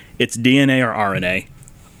it's DNA or RNA,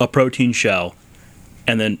 a protein shell,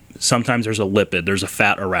 and then sometimes there's a lipid, there's a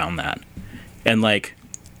fat around that. And like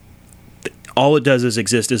all it does is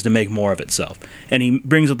exist is to make more of itself. And he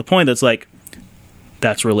brings up the point that's like,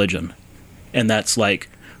 that's religion. And that's like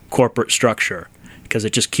corporate structure, because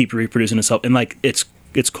it just keeps reproducing itself. And like it's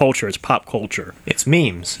culture, it's pop culture. It's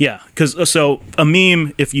memes. Yeah, because so a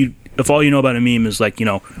meme, if all you know about a meme is like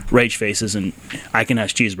rage faces and I can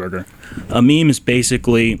ask cheeseburger, a meme is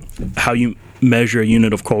basically how you measure a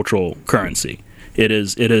unit of cultural currency. It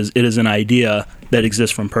is an idea that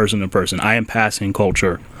exists from person to person. I am passing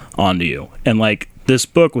culture on to you, and like this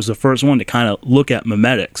book was the first one to kind of look at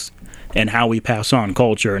memetics and how we pass on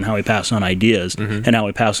culture and how we pass on ideas and how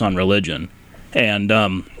we pass on religion, and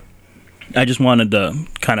I just wanted to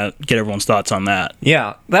kind of get everyone's thoughts on that.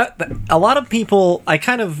 Yeah, that a lot of people. I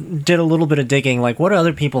kind of did a little bit of digging, like what do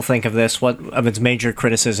other people think of this, what of its major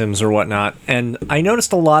criticisms or whatnot, and I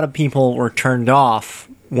noticed a lot of people were turned off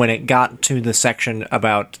when it got to the section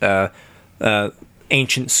about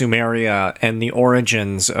ancient Sumeria and the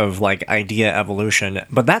origins of like idea evolution.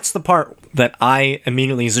 But that's the part that I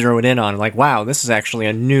immediately zeroed in on. Like, wow, this is actually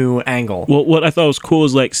a new angle. Well, what I thought was cool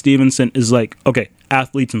is like Stevenson is like, okay,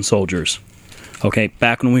 athletes and soldiers. Okay,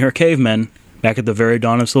 back when we were cavemen, back at the very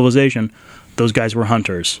dawn of civilization, those guys were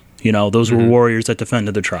hunters. Those were warriors that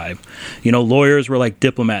defended the tribe. Lawyers were like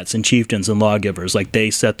diplomats and chieftains and lawgivers. Like they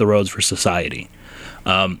set the roads for society.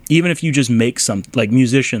 Even if you just make some, like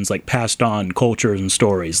musicians, like passed on cultures and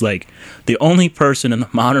stories, like the only person in the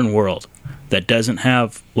modern world that doesn't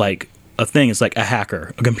have like a thing is like a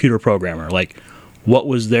hacker, a computer programmer. Like, what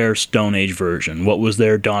was their Stone Age version? What was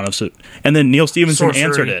their dawn of? And then Neil Stephenson Sorcery.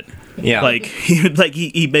 answered it. Yeah. like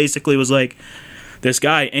he basically was like, this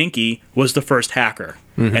guy Enki was the first hacker,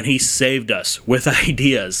 and he saved us with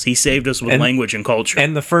ideas. He saved us with language and culture.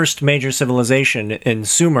 And the first major civilization in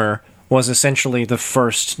Sumer was essentially the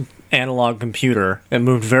first analog computer. It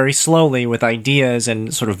moved very slowly with ideas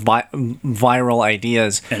and sort of viral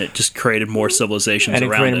ideas. And it just created more civilizations And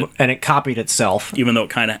around it, and it copied itself. even though it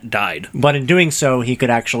kind of died. But in doing so, he could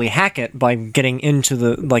actually hack it by getting into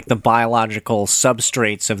the biological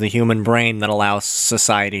substrates of the human brain that allows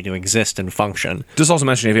society to exist and function. Just also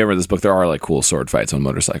mention, if you ever read this book, there are like cool sword fights on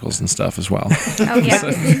motorcycles and stuff as well. Oh yeah.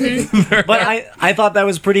 But I thought that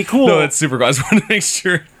was pretty cool. No, it's super cool. I just wanted to make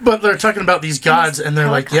sure. But they're talking about these gods, and they're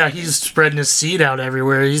like, yeah, he's spreading his seed out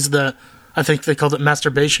everywhere. He's I think they called it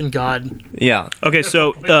masturbation god. Yeah. Okay,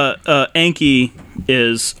 so Enki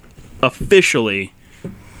is officially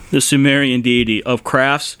the Sumerian deity of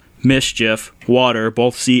crafts, mischief, water,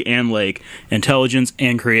 both sea and lake, intelligence,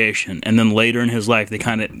 and creation. And then later in his life, they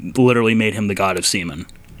kind of literally made him the god of semen.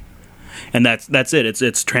 And that's it.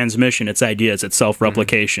 It's transmission. It's ideas. It's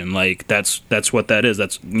self-replication. Like that's what that is.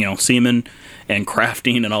 That's semen and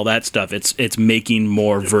crafting and all that stuff. It's making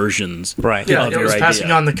more versions. Right. Yeah, of it your was idea.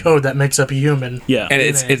 passing on the code that makes up a human. Yeah. And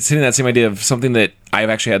it's hitting that same idea of something that I've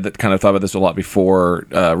actually had that kind of thought about this a lot before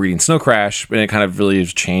reading Snow Crash, and it kind of really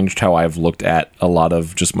has changed how I've looked at a lot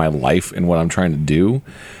of just my life and what I'm trying to do.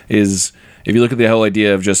 Is If you look at the whole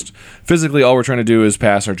idea of just physically, all we're trying to do is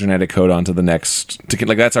pass our genetic code on to the next.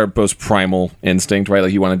 Like that's our most primal instinct, right?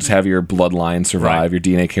 Like you want to just have your bloodline survive, your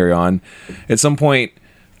DNA carry on. At some point,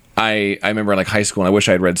 I remember in like high school, and I wish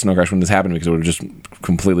I had read Snow Crash when this happened because it would have just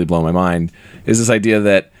completely blown my mind. Is this idea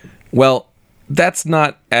that, well, that's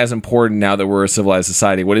not as important now that we're a civilized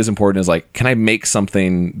society. What is important is like, can I make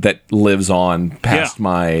something that lives on past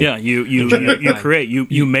my? Yeah, you create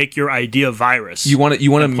you make your idea virus. You want to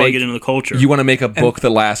plug make it into the culture. You want to make a book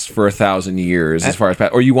that lasts for 1,000 years, as far as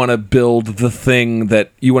or you want to build the thing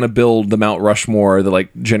that you want to build the Mount Rushmore, the like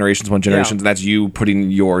generations upon generations, and that's you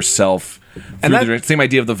putting yourself. And through the same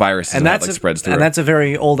idea of the virus, and that's like spreads through. And that's a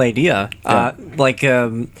very old idea.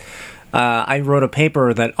 I wrote a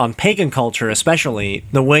paper that on pagan culture, especially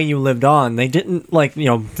the way you lived on, they didn't like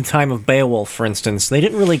the time of Beowulf, for instance. They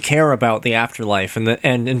didn't really care about the afterlife, and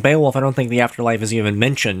in Beowulf, I don't think the afterlife is even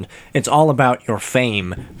mentioned. It's all about your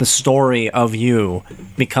fame, the story of you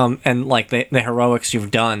and like the heroics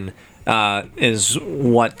you've done is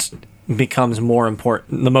what becomes more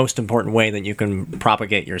important, the most important way that you can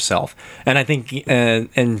propagate yourself. And I think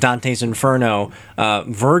in Dante's Inferno,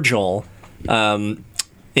 Virgil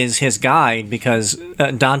is his guide because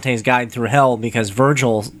Dante's guide through hell, because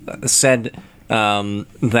Virgil said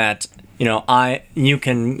that you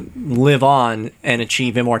can live on and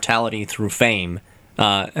achieve immortality through fame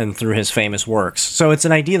and through his famous works. So it's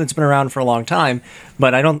an idea that's been around for a long time,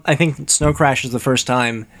 but I think Snow Crash is the first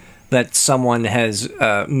time that someone has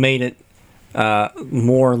made it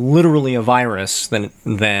more literally a virus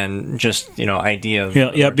than just idea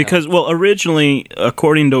of because originally,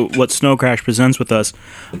 according to what Snow Crash presents with us,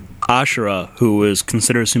 Ashura, who is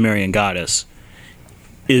considered a Sumerian goddess,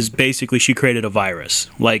 is basically, she created a virus.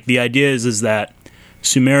 Like the idea is that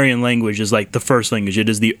Sumerian language is like the first language. It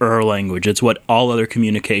is the language. It's what all other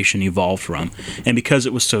communication evolved from, and because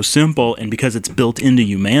it was so simple and because it's built into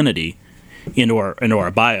humanity, into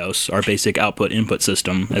our BIOS, our basic output-input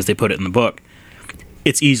system, as they put it in the book,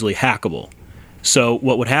 it's easily hackable. So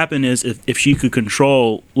what would happen is if she could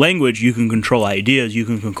control language, you can control ideas, you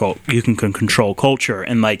can control culture,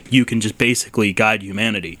 and like you can just basically guide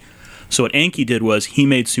humanity. So what Enki did was he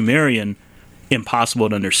made Sumerian impossible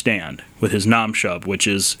to understand with his Namshub, which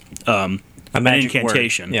is an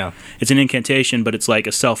incantation. Word. Yeah, it's an incantation, but it's like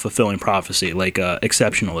a self-fulfilling prophecy, like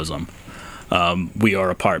exceptionalism. We are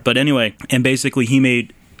apart. But anyway, and basically he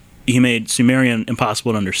made Sumerian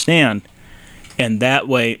impossible to understand, and that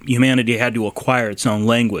way humanity had to acquire its own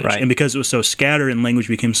language. Right. And because it was so scattered and language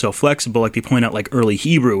became so flexible, like they point out, like early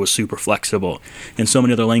Hebrew was super flexible, and so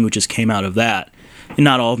many other languages came out of that. And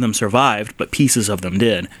not all of them survived, but pieces of them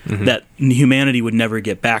did. Mm-hmm. That humanity would never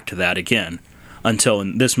get back to that again until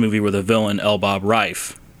in this movie where the villain Elbab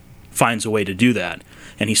Reif finds a way to do that.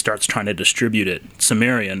 And he starts trying to distribute it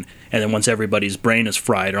Sumerian, and then once everybody's brain is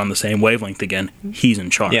fried or on the same wavelength again, he's in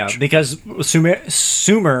charge. Yeah, because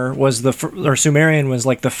Sumerian was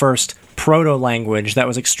like the first proto-language that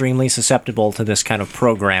was extremely susceptible to this kind of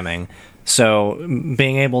programming. So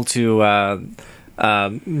being able to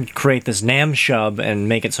create this Namshub and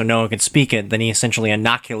make it so no one could speak it, then he essentially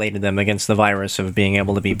inoculated them against the virus of being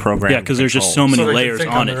able to be programmed. Yeah, because there's just so many So they could layers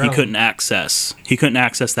think on on it. their He own. couldn't access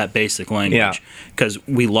that basic language because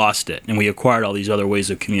we lost it and we acquired all these other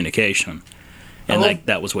ways of communication. And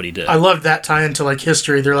that was what he did. I love that tie into like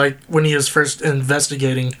history. They're like, when he was first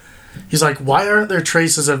investigating, he's like, why aren't there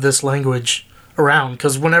traces of this language around?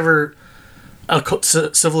 Because whenever a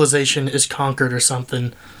civilization is conquered or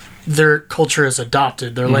something, their culture is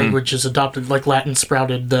adopted, their language is adopted. Like Latin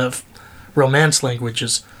sprouted the Romance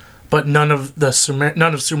languages, but none of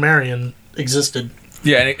Sumerian existed.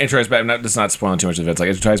 Yeah, and it ties back. It's not spoiling too much of it. It's like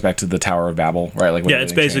it ties back to the Tower of Babel, right? Like when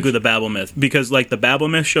it's basically the Babel myth, because like the Babel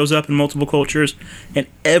myth shows up in multiple cultures, and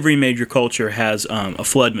every major culture has a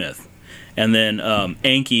flood myth. And then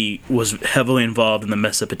Enki was heavily involved in the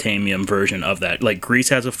Mesopotamian version of that. Like Greece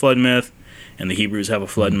has a flood myth, and the Hebrews have a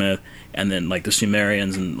flood myth, and then like the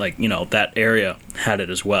Sumerians and like that area had it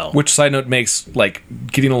as well. Which, side note, makes like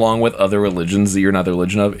getting along with other religions that you're not the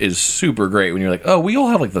religion of is super great when you're like, oh, we all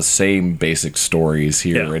have like the same basic stories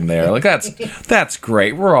here and there. Like that's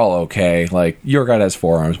great. We're all okay. Like your God has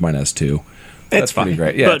 4 arms, mine has 2. That's pretty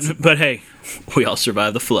great. Yeah, but hey, we all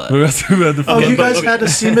survived the flood. Oh, you guys had a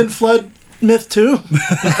semen flood myth too?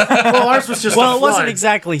 Well, ours was just Well, a it wasn't flood.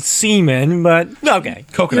 exactly semen, but okay.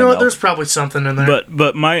 coconut You know what? milk. There's probably something in there.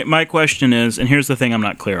 But my question is, and here's the thing I'm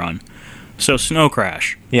not clear on. So Snow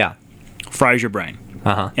Crash Yeah. fries your brain.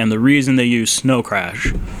 Uh-huh. And the reason they used Snow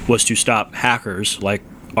Crash was to stop hackers like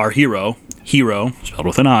our hero, spelled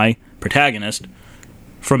with an I, protagonist,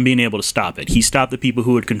 from being able to stop it. He stopped the people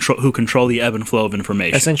who control the ebb and flow of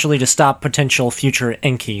information. Essentially to stop potential future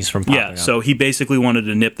Enkies from popping up. So he basically wanted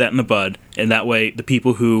to nip that in the bud, and that way the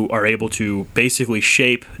people who are able to basically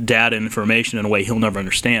shape data and information in a way he'll never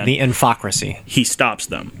understand, The infocracy. he stops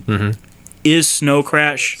them. Is Snow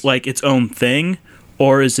Crash like its own thing,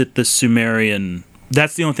 or is it the Sumerian?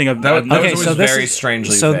 That's the only thing I've That noticed. was always very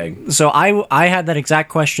strangely vague. So I had that exact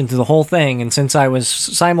question through the whole thing, and since I was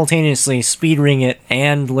simultaneously speed reading it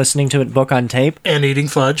and listening to it book on tape And eating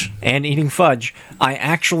fudge. and eating fudge, I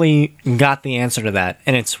actually got the answer to that,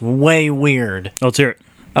 and it's way weird. Let's hear it.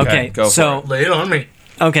 Okay, go for so it. Lay it on me.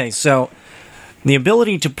 okay, so the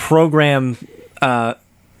ability to program a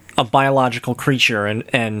biological creature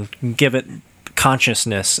and give it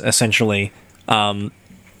consciousness, essentially,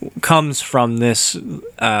 comes from this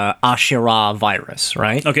Ashira virus,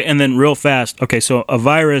 right? Okay, and then real fast. Okay, so a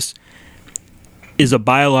virus is a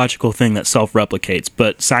biological thing that self-replicates,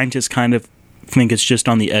 but scientists kind of think it's just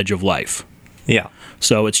on the edge of life. Yeah.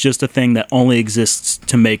 So it's just a thing that only exists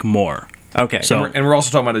to make more. Okay. So- And we're also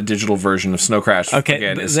talking about a digital version of Snow Crash. Okay,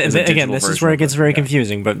 Again, but is a again, digital this is version where it of gets very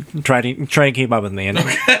confusing, but try to keep up with me. And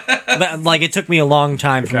but, like, it took me a long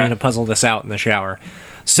time for me to puzzle this out in the shower.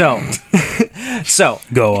 So,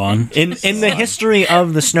 Go on. in the history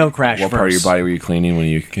of the Snow Crash What part of your verse, body were you cleaning when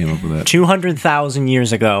you came up with that? 200,000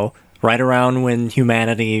 years ago, right around when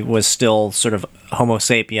humanity was still sort of Homo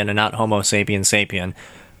sapien and not Homo sapien sapien,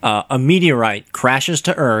 a meteorite crashes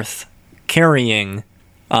to Earth carrying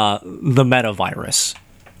the metavirus,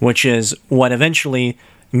 which is what eventually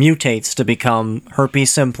mutates to become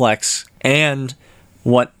herpes simplex and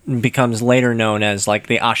what becomes later known as like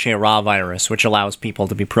the Ashera virus, which allows people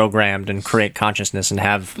to be programmed and create consciousness and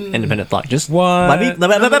have independent thought. Just What? let me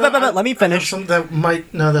I have finish. some that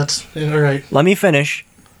might. No, that's all right. Let me finish.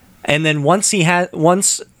 And then once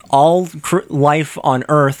all life on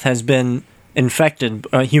Earth has been infected,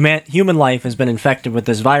 human life has been infected with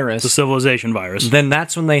this virus, The civilization virus. then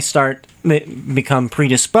that's when they become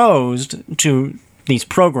predisposed to these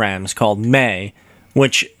programs called May,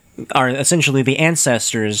 which are essentially the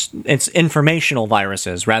ancestors. It's informational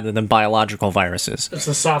viruses rather than biological viruses. It's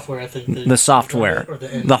the software, I think. The software. Or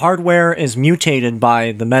the The hardware is mutated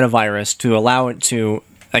by the metavirus to allow it to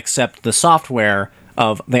accept the software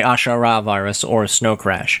of the Ashara virus or Snow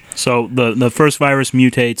Crash. So the first virus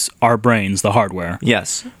mutates our brains, the hardware,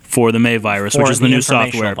 Yes. for the May virus, which For is the the new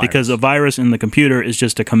informational software. virus. Because a virus in the computer is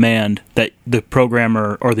just a command that the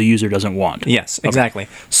programmer or the user doesn't want. Yes, exactly.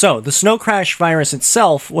 So, the Snow Crash virus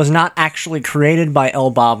itself was not actually created by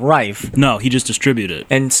Elbab Rife. No, he just distributed it.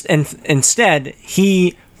 And instead,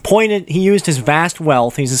 he used his vast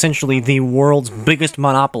wealth, he's essentially the world's biggest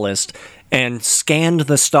monopolist, and scanned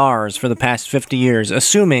the stars for the past 50 years,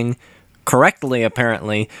 assuming, correctly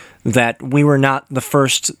apparently, that we were not the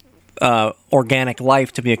first organic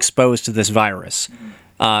life to be exposed to this virus.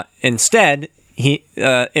 Instead,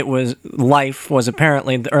 life was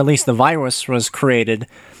apparently, or at least the virus was created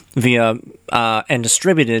via and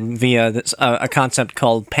distributed via a concept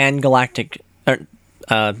called pangalactic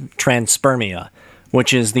transpermia,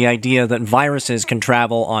 which is the idea that viruses can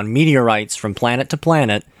travel on meteorites from planet to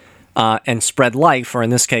planet and spread life, or in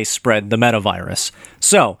this case, spread the metavirus.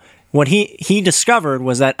 So, what he discovered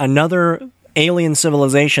was that another alien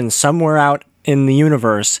civilization somewhere out in the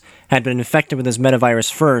universe had been infected with this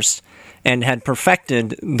metavirus first and had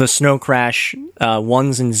perfected the Snow Crash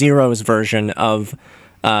ones and zeros version of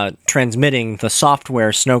transmitting the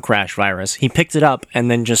software Snow Crash virus. He picked it up and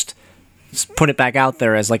then just put it back out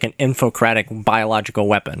there as like an infocratic biological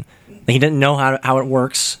weapon. He didn't know how it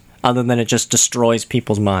works, other than it just destroys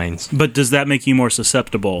people's minds. But does that make you more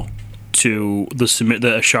susceptible to the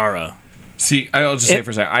Ashara? See, I'll just say for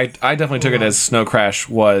a second, I definitely took it as Snow Crash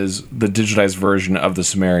was the digitized version of the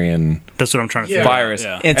Sumerian That's what I'm trying to figure virus.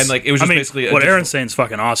 out. Yeah. And like it was just I mean, basically what Aaron's saying is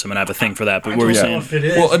fucking awesome, and I have a thing for that. But what were you don't saying? know if it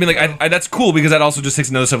is. Well, I mean, like, that's cool because that also just takes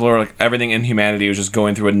another step lower. Like, everything in humanity was just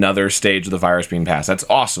going through another stage of the virus being passed. That's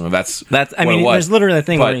awesome. That's I what mean, it was. there's literally a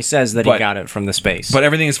thing where But- he says that he got it from the space. But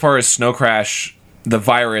everything as far as Snow Crash, the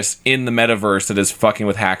virus in the metaverse that is fucking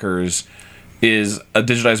with hackers, is a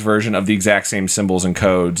digitized version of the exact same symbols and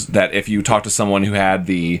codes that if you talk to someone who had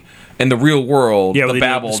in the real world, Yeah, the where they do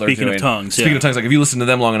babble the they're speaking of doing. tongues, Speaking yeah. of tongues, like if you listen to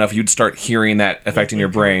them long enough, you'd start hearing that affecting your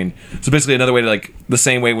brain. So basically another way to, like, the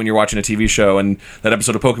same way when you're watching a TV show and that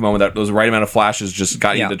episode of Pokemon with those right amount of flashes just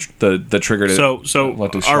got Yeah. you the trigger to So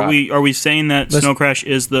let this are shot. we saying that Snow Crash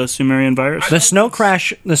is the Sumerian virus? The Snow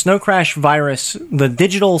Crash virus, the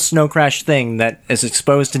digital Snow Crash thing that is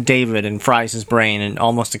exposed to David and fries his brain and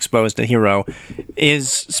almost exposed to Hero, is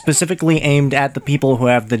specifically aimed at the people who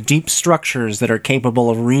have the deep structures that are capable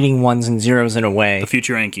of reading ones and zeros in a way The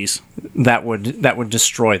future Yankees. that would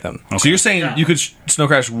destroy them. So you're saying you could Snow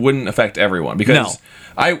Crash wouldn't affect everyone because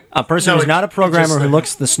A person No, who's it- not a it programmer just, who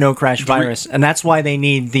looks at the Snow Crash virus, and that's why they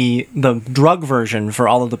need the drug version for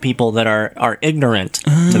all of the people that are ignorant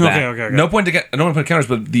to that. Okay. no point to get, I don't want to put counters,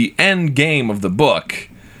 but the end game of the book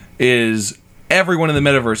is everyone in the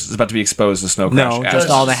metaverse is about to be exposed to Snow Crash. No, as- just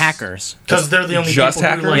all the hackers. Because they're the only Just people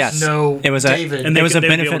hackers? who like, Yes. know It was a- David. and It was a they'd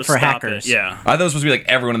be able benefit to for stop hackers. it, Yeah. I thought it was supposed to be like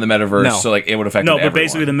everyone in the metaverse, No. so like it would affect No, everyone. but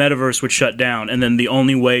basically the metaverse would shut down, and then the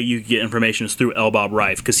only way you get information is through L. Bob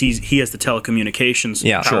Reif, because he has the telecommunications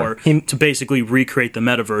Yeah, power sure. to basically recreate the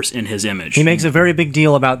metaverse in his image. He makes a very big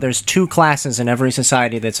deal about there's two classes in every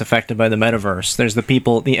society that's affected by the metaverse. There's the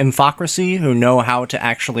people, the infocracy, who know how to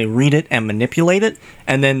actually read it and manipulate it,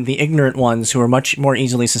 and then the ignorant ones who are much more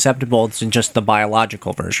easily susceptible to just the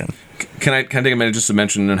biological version. Can I take a minute just to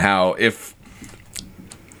mention how if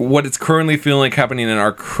what it's currently feeling like happening in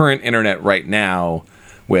our current internet right now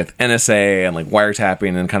with NSA and like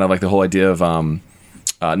wiretapping and kind of like the whole idea of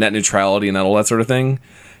net neutrality and all that sort of thing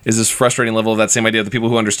is this frustrating level of that same idea of the people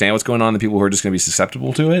who understand what's going on, the people who are just going to be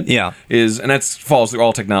susceptible to it. Yeah. And that follows through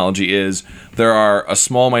all technology is there are a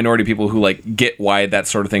small minority of people who like get why that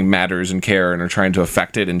sort of thing matters and care and are trying to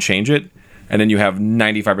affect it and change it. And then you have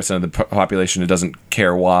 95% of the population who doesn't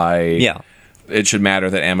care why Yeah. it should matter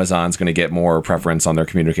that Amazon's going to get more preference on their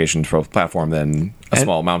communications platform than a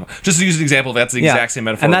small amount. Just to use an example, that's the exact same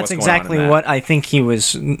metaphor. And of that's what's going on in exactly that. what I think he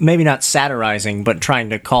was maybe not satirizing, but trying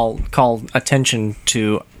to call attention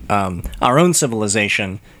to our own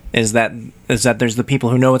civilization. Is that there's the people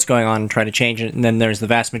who know what's going on and try to change it, and then there's the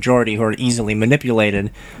vast majority who are easily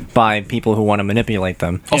manipulated by people who want to manipulate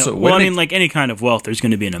them. Also, well, I way to mean, like any kind of wealth, there's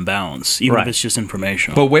going to be an imbalance, even Right. if it's just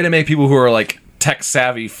information. but way to make people who are like tech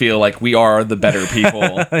savvy feel like we are the better people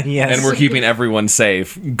Yes. and we're keeping everyone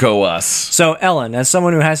safe. Go us. So, Ellen, as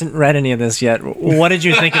someone who hasn't read any of this yet, what did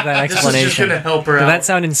you think of that This is just explanation? going to help her Did out. that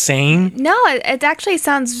sound insane? No, it actually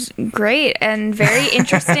sounds great and very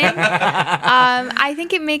interesting. I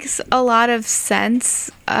think it makes a lot of sense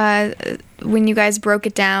when you guys broke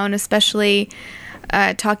it down, especially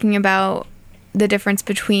talking about the difference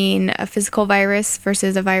between a physical virus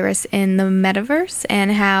versus a virus in the metaverse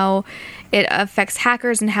and how it affects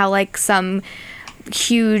hackers and how like some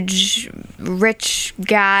huge rich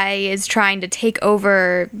guy is trying to take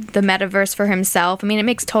over the metaverse for himself. I mean, it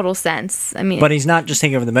makes total sense. I mean, But he's not just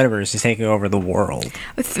taking over the metaverse; he's taking over the world.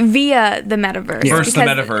 via the metaverse. First the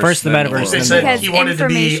because metaverse. First the then metaverse, They then said Because he wanted to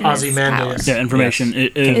be information is Ozymandias. power. yeah, information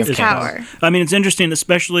Yes. Is power. I mean, it's interesting,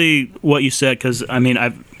 especially what you said, because I mean,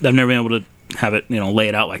 I've never been able to have it, lay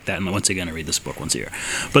it out like that. And once again, I read this book once a year.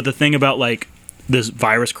 But the thing about like this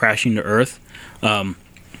virus crashing to Earth,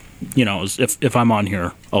 is if I'm on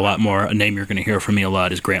here a lot more, a name you're going to hear from me a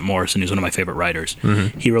lot is Grant Morrison, who's one of my favorite writers.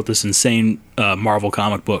 He wrote this insane Marvel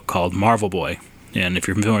comic book called Marvel Boy. And if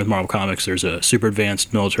you're familiar with Marvel Comics, there's a super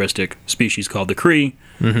advanced militaristic species called the Kree.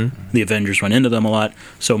 The Avengers run into them a lot.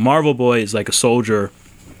 So Marvel Boy is like a soldier,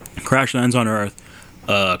 crash lands on Earth,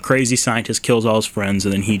 a crazy scientist kills all his friends,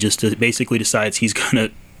 and then he just basically decides he's going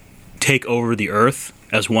to take over the Earth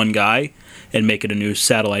as one guy and make it a new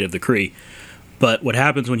satellite of the Kree. But what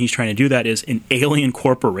happens when he's trying to do that is an alien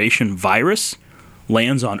corporation virus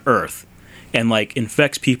lands on Earth and like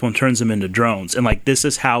infects people and turns them into drones. And like this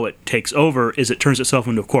is how it takes over, is it turns itself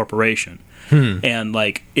into a corporation. And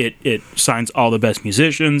like it signs all the best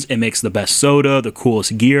musicians, it makes the best soda, the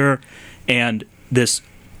coolest gear, and this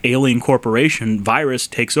alien corporation virus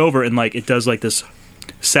takes over and like it does like this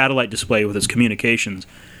satellite display with its communications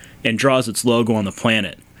and draws its logo on the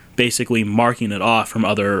planet, basically marking it off from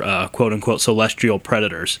other quote-unquote celestial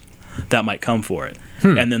predators that might come for it.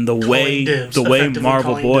 And then the way dibs, effectively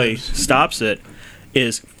Marvel calling Boy dibs. stops it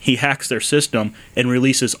is he hacks their system and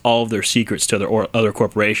releases all of their secrets to their other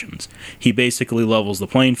corporations. He basically levels the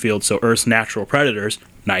playing field so Earth's natural predators,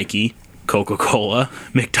 Nike, Coca-Cola,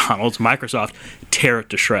 McDonald's, Microsoft, tear it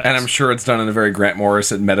to shreds. And I'm sure it's done in a very Grant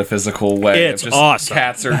Morrison metaphysical way. It's Just awesome.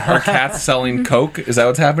 Cats are cats selling Coke? Is that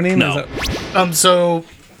what's happening? No. Is that- So,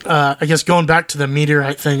 I guess going back to the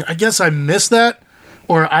meteorite thing, I guess I missed that,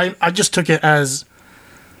 or I just took it as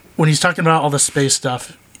when he's talking about all the space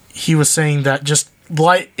stuff, he was saying that just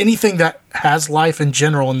anything that has life in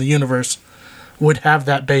general in the universe would have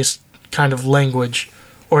that base kind of language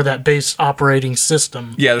or that base operating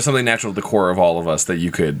system. Yeah, there's something natural at the core of all of us that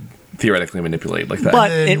you could theoretically manipulate like that. But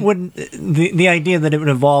then- it would the idea that it would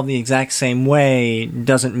evolve the exact same way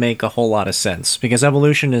doesn't make a whole lot of sense because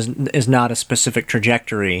evolution is not a specific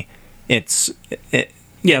trajectory.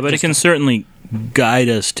 Yeah, but it can certainly guide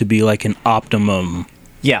us to be like an optimum.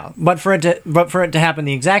 Yeah, but for it to happen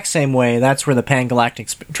the exact same way, that's where the pangalactic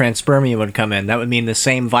transpermia would come in. That would mean the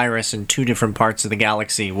same virus in two different parts of the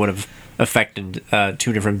galaxy would have affected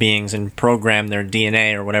two different beings and programmed their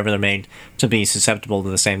DNA or whatever they're made to be susceptible to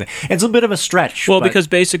the same thing. It's a bit of a stretch. Well, but because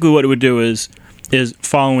basically what it would do is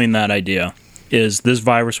following that idea is this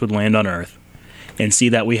virus would land on Earth and see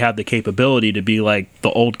that we have the capability to be like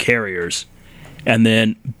the old carriers, and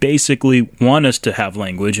then basically want us to have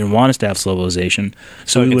language and want us to have civilization,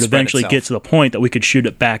 so it we can would spread eventually itself. get to the point that we could shoot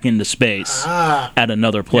it back into space at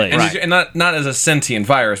another place. And not as a sentient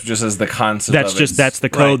virus, but just as the concept. That's the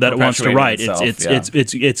code that it wants to write. Perpetuating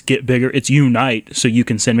It's get bigger. It's unite, so you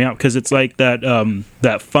can send me out, because it's like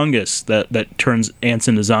that fungus that turns ants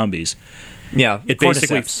into zombies. yeah, It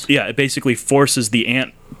cordyceps. basically forces the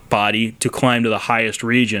ant body to climb to the highest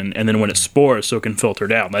region, and then when it spores, so it can filter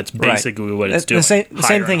down. That's basically what it's doing. The same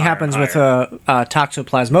Higher thing and happens higher with and higher.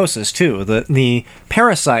 toxoplasmosis too. The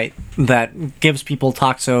parasite that gives people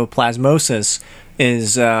toxoplasmosis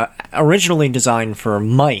is originally designed for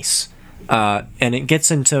mice, and it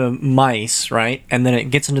gets into mice, right? And then it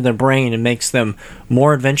gets into their brain and makes them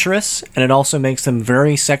more adventurous, and it also makes them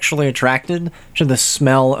very sexually attracted to the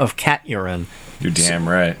smell of cat urine. You're damn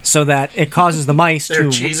right. So that it causes the mice They're to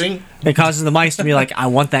cheesing. It causes the mice to be like, I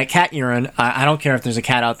want that cat urine. I don't care if there's a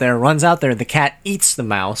cat out there. Runs out there. The cat eats the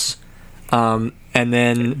mouse, and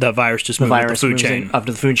then the virus just the moves up the virus food moves chain. up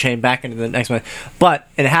to the food chain, back into the next one. But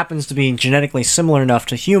it happens to be genetically similar enough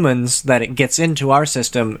to humans that it gets into our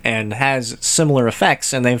system and has similar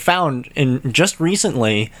effects. And they've found in just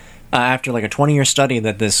recently, after like a 20-year study,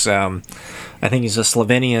 that this, I think he's a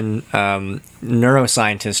Slovenian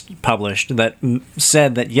neuroscientist, published that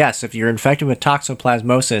said that yes, if you're infected with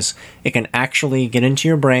toxoplasmosis, it can actually get into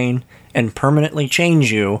your brain and permanently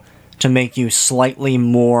change you to make you slightly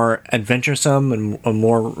more adventuresome and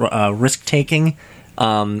more risk-taking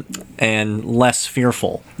and less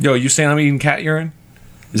fearful. Yo, you saying I'm eating cat urine?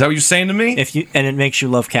 Is that what you're saying to me? And it makes you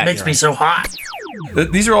love cat Makes urine. me so hot.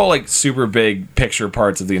 These are all like super big picture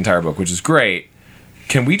parts of the entire book, which is great.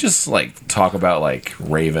 Can we just like talk about like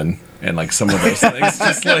Raven and like some of those things?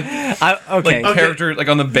 Just like Okay. character, like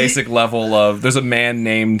on the basic level of there's a man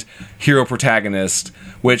named hero protagonist,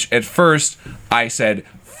 which at first I said,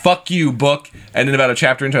 fuck you, book. And then about a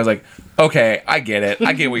chapter into it, I was like, okay, I get it.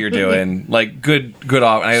 I get what you're doing. Like, good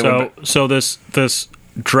off. And So this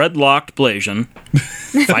dreadlocked Blasian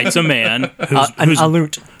fights a man An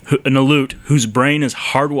alute. an alute whose brain is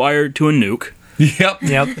hardwired to a nuke, Yep.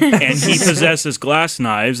 and he possesses glass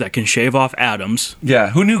knives that can shave off atoms. Yeah.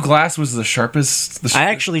 Who knew glass was the sharpest? I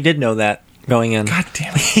actually did know that going in. God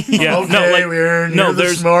damn it. Yeah, Okay, you're the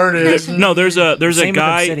there's smartest. there's a Same with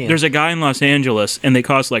guy Obsidian. there's a guy in Los Angeles, and they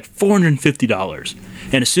cost like $450.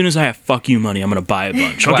 And as soon as I have fuck you money, I'm gonna buy a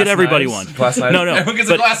bunch. I'll Glass get everybody knives? one. Glass knives? No, Everyone gets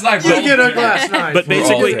but- a glass knife. You bro. get a glass knife. But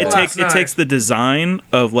basically, all it takes the design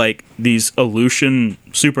of like these Aleutian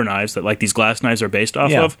super knives that like these glass knives are based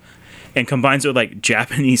off Yeah. of, and combines it with like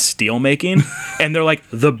Japanese steel making, and they're like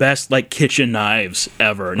the best like kitchen knives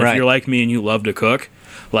ever. And Right. if you're like me and you love to cook,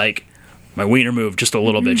 like my wiener moved just a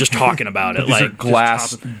little bit just talking about it. These like are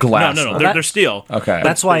glass. just Glass. No, That- they're steel. Okay.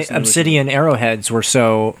 That's why based on the obsidian arrowheads were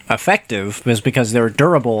so effective, was because they're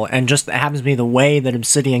durable, and just happens to be the way that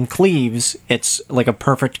obsidian cleaves. It's like a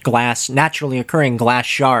perfect glass, naturally occurring glass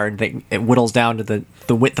shard that it whittles down to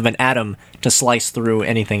the width of an atom to slice through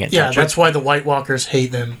anything it Yeah, touches. that's why the White Walkers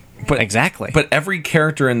hate them. exactly. But every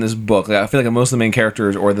character in this book, like, I feel like most of the main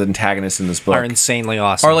characters or the antagonists in this book are insanely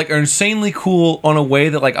awesome. are insanely cool on a way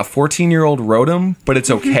that like a 14-year-old wrote them, but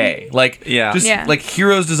it's okay. Like Yeah. just Yeah. like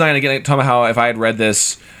Hero's design again. Talking about how if I had read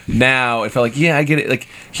this now, it felt like I get it. Like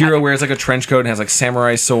Hero wears like a trench coat and has like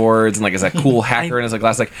samurai swords and like is a cool hacker and has like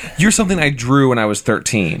glass. Like you're something I drew when I was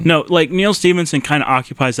 13. No, like Neil Stephenson kind of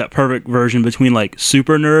occupies that perfect version between like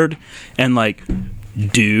super nerd and like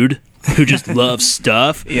dude who just loves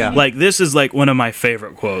stuff. Yeah. Like this is like one of my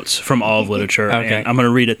favorite quotes from all of literature. Okay. And I'm going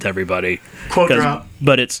to read it to everybody. Quote 'Cause- drop.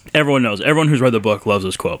 But it's everyone knows. Everyone who's read the book loves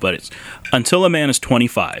this quote. But it's until a man is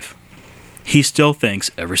 25, he still thinks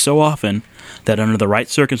every so often that under the right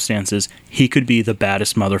circumstances, he could be the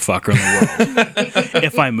baddest motherfucker in the world.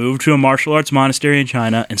 If I moved to a martial arts monastery in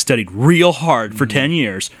China and studied real hard for 10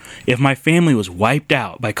 years, if my family was wiped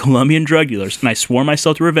out by Colombian drug dealers and I swore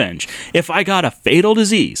myself to revenge, if I got a fatal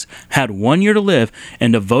disease, had 1 year to live,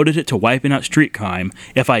 and devoted it to wiping out street crime,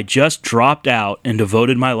 if I just dropped out and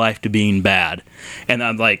devoted my life to being bad. And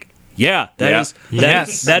I'm like, yeah, that is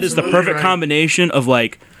Yes. that is the Absolutely perfect right. combination of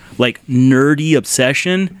like nerdy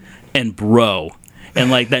obsession and bro.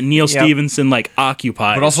 and like that Neil Stevenson like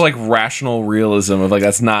occupies. But also like rational realism of like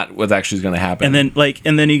that's not what actually is going to happen.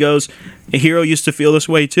 And then he goes, a hero used to feel this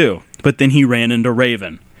way too, but then he ran into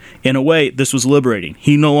Raven. In a way, this was liberating.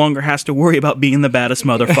 He no longer has to worry about being the baddest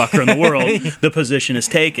motherfucker in the world. The position is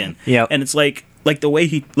taken. Yep. And it's like the way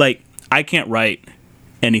he, like, I can't write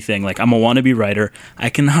anything. Like, I'm a wannabe writer.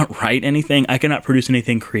 I cannot write anything. I cannot produce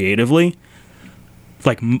anything creatively,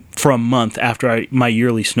 like, for a month after my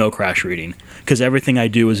yearly Snow Crash reading. Because everything I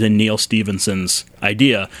do is in Neil Stephenson's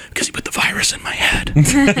idea, because he put the virus in my head. He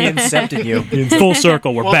incepted you. Full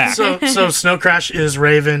circle, we're back. So Snow Crash is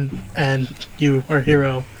Raven, and you are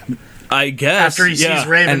Hero. I guess. After he sees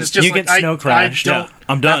Raven, And it's just you like, get Snow Crash. I don't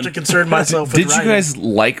I'm done. have to concern myself with Did you writing. guys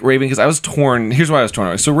like Raven? Because I was torn. Here's why I was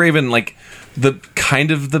torn. So Raven, like the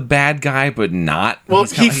kind of the bad guy, but not. Well,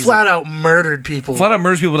 He's kinda- he he's flat out murdered people. flat out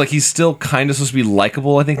murders people. But like he's still kind of supposed to be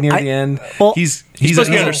likable. I think near the end, well, he's supposed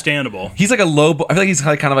to be a- understandable. He's like a Lobo. I feel like he's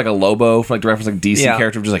kind of like a Lobo from like the reference like DC Yeah.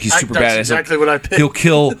 character, just like he's super That's badass. exactly Like, what I picked.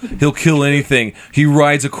 He'll kill anything. He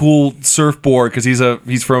rides a cool surfboard because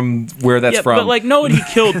he's from where that's Yeah, from. but like no one he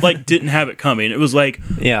killed like didn't have it coming. It was like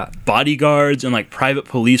Yeah. bodyguards and like private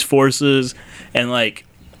police forces, and like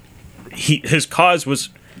his cause was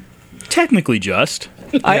technically just.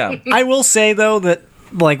 Yeah. I will say though that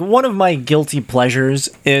like one of my guilty pleasures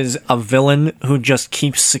is a villain who just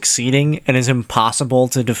keeps succeeding and is impossible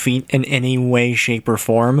to defeat in any way, shape, or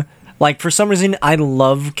form. Like for some reason, I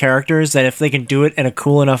love characters that if they can do it in a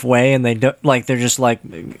cool enough way, and they do, like they're just like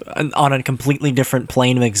on a completely different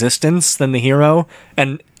plane of existence than the hero,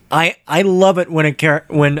 and I love it when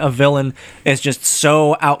when a villain is just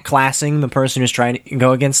so outclassing the person who's trying to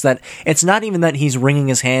go against that. It's not even that he's wringing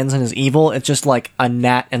his hands and is evil. It's just like a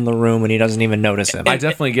gnat in the room and he doesn't even notice him. I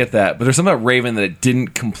definitely get that, but there's something about Raven that it didn't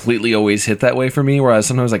completely always hit that way for me. Where I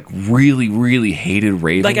sometimes like really, really hated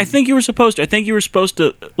Raven. Like I think you were supposed to. I think you were supposed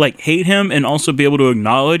to like hate him and also be able to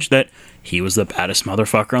acknowledge that he was the baddest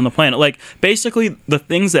motherfucker on the planet. Like basically the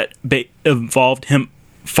things that involved him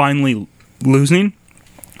finally losing.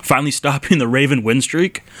 Finally stopping the Raven win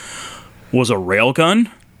streak was a railgun,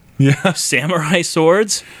 samurai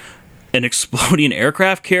swords, an exploding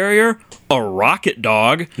aircraft carrier, a rocket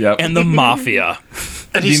dog, Yep. and the mafia.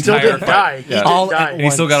 and he the still entire didn't fight. die. Yeah. He didn't All die. at and he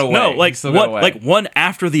still got away. No, He like still got what, away. like one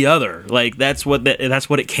after the other. Like that's what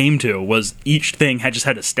it came to. Was each thing had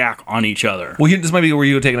to stack on each other. Well, this might be where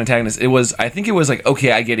you would take an antagonist. I think it was like,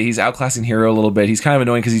 okay, I get it. He's outclassing Hero a little bit. He's kind of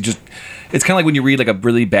annoying because it's kind of like when you read like a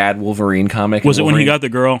really bad Wolverine comic. Was it when he Wolverine- got the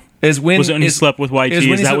girl? Was it when he slept with YT?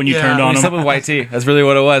 Is that when you turned on he him? slept with YT. That's really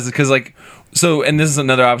what it was. Because like, so, and this is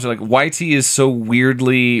another option. Like YT is so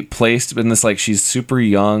weirdly placed in this. Like she's super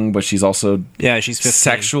young, but she's also she's 15.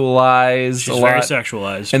 sexualized She's a very lot.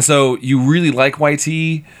 sexualized. And so you really like YT.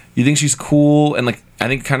 You think she's cool, and like I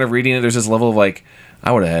think kind of reading it, there's this level of like,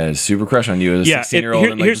 I would have had a super crush on you as a 16-year-old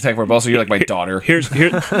and like here's- Detective But also you're like my daughter. Here's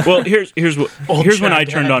when I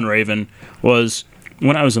turned on Raven was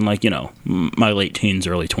when I was in like my late teens,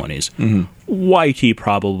 early 20s. YT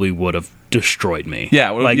probably would have destroyed me.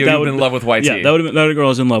 Yeah, you'd have been in love with YT. Yeah, that would have been that girl I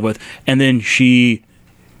was in love with, and then she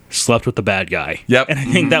slept with the bad guy. Yep. And I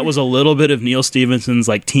think that was a little bit of Neil Stephenson's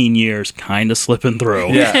like teen years kind of slipping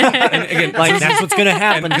through. Yeah, and again, Like that's what's gonna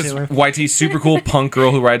happen because to her. YT super cool punk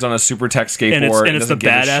girl who rides on a super tech skateboard And it's the doesn't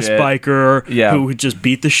give a badass shit. biker Yeah. who would just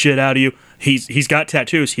beat the shit out of you. He's got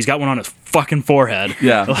tattoos. He's got one on his fucking forehead.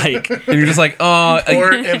 Yeah. Like And you're just like, oh,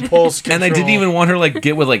 Or impulse control. and I didn't even want her like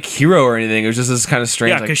get with like Hero or anything. It was just this kind of strange.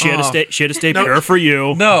 yeah, like, because she had to oh. stay. She had to stay No. pure for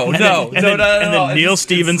you. No, And no, then, no, and no, then, no, and no. then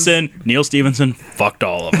Neil Stevenson fucked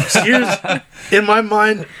all of us. Here's in my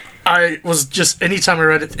mind, I was just anytime I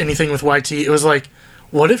read anything with YT, it was like,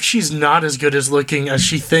 what if she's not as good as looking as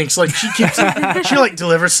she thinks? Like she like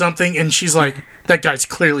delivers something and she's like, that guy's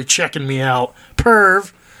clearly checking me out,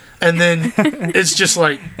 perv. And then it's just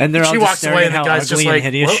like, And they're all she just walks staring away at and the how guy's just ugly and like,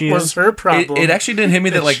 hideous what she was is. her problem? It actually didn't hit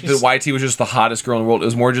me that like the She's- YT was just the hottest girl in the world. It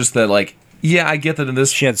was more just that like, yeah, I get that in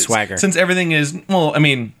this She had swagger. Since everything is well, I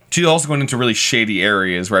mean, she's also going into really shady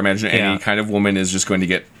areas where I imagine Yeah. any kind of woman is just going to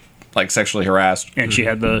get like sexually harassed. And she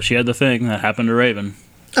had the thing that happened to Raven.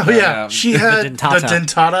 Oh yeah, she had the dentata.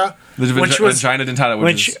 dentata, The which was vagina dentata,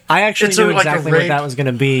 Which I actually It's knew like a exactly what rape. that was going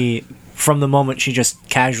to be from the moment she just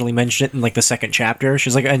casually mentioned it in like the second chapter.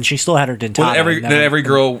 She's like, and she still had her dentata. well, every and that- every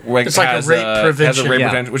girl like, It's like a has rape has a prevention. rape Yeah.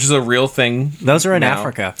 prevention, which is a real thing. those are in now.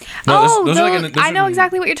 Africa. No, Oh, those are like in the- those I are know in-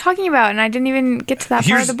 exactly what you're talking about, and I didn't even get to that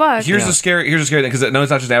part of the book. Here's the scary thing because no,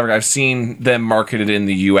 it's not just Africa. I've seen them marketed in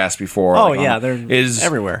the U.S. before. Oh, like, yeah, they're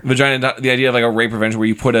everywhere. Vagina, the idea of like a rape prevention where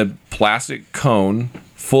you put a plastic cone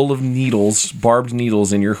full of needles, barbed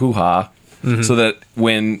needles, in your hoo ha, Mm-hmm. so that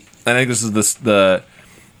when I think this is the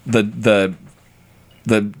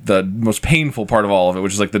the most painful part of all of it,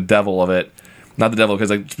 which is like the devil of it. Not the devil, because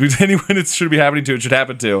like anyone it should be happening to, it should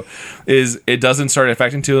happen to, is it doesn't start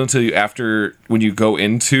affecting you until you when you go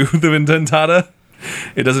into the dentata.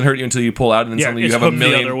 It doesn't hurt you until you pull out, and then suddenly you have a hooked the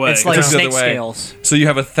million. other way. It's like hooked the snake other way. scales. So you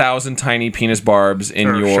have 1,000 tiny penis barbs in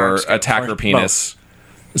Or your shark scales. attacker Or penis.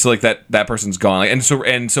 So like that person's gone. Like, and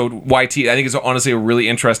so YT, I think it's honestly a really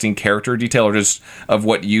interesting character detail, or just of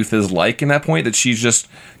what youth is like in that point, that she's just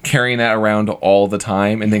carrying that around all the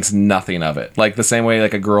time and thinks nothing of it. Like the same way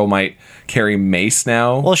like a girl might carry mace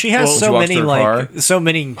now. Well, she has when so walks to many her car. so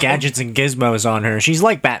many gadgets and gizmos on her. She's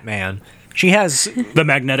like Batman. She has The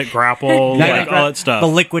magnetic grapple, like all that stuff. the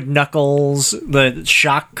liquid knuckles, the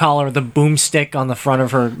shock collar, the boomstick on the front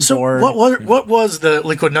of her So board. what was the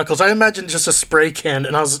liquid knuckles? I imagined just a spray can,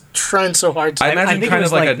 and I was trying so hard to. I imagine I think kind it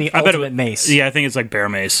was of like like a, the I bet ultimate mace. Yeah, I think it's like bear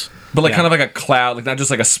mace. but like yeah. kind of like a cloud, like not just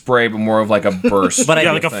like a spray, but more of like a burst. But I-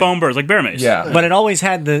 Yeah, like a foam burst, like bear mace. yeah. But it always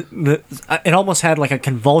had it almost had like a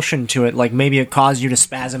convulsion to it, like maybe it caused you to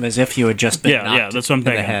spasm as if you had just been Yeah, knocked yeah, that's what I'm in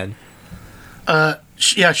the thinking. head.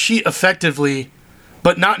 She effectively,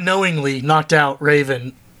 but not knowingly, knocked out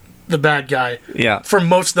Raven, the bad guy. Yeah. For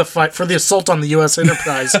most of the fight, for the assault on the U.S.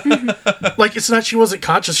 Enterprise. Like, it's not she wasn't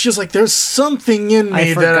conscious. She's like, there's something in I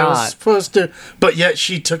me that I was forgot. supposed to. But yet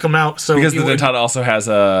she took him out. So Because he the would- dentata also has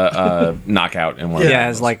a knockout in one. Yeah, of it them.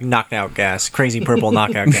 has like knockout gas, crazy purple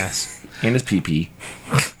knockout gas. And his pee.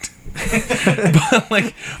 But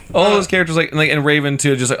like all those characters, like and Raven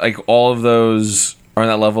too, just like all of those are on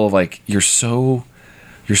that level of like you're so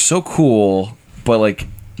cool, but like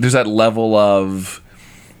there's that level of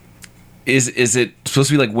is it supposed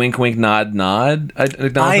to be like wink wink nod nod?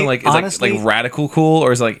 Acknowledgement, like is honestly- like radical cool,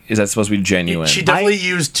 or is that supposed to be genuine? She definitely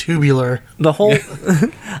used tubular. The whole,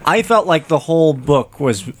 I felt like the whole book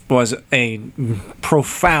was a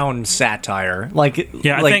profound satire. Like,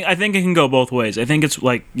 Yeah, like, I think it can go both ways. I think it's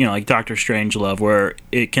like, you know, like Doctor Strangelove, where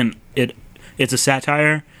it's a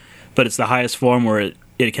satire, but it's the highest form where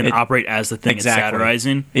it can operate as the thing Exactly. it's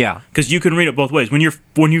satirizing. Yeah. Because you can read it both ways. When you're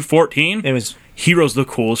 14, It was Hero's the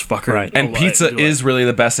coolest fucker. Right. and alive. pizza is really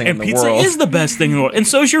the best thing And in the pizza world. is the best thing in the world. And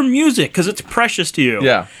so is your music, because it's precious to you.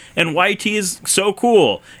 Yeah. And YT is so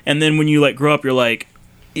cool. And then when you like grow up, you're like,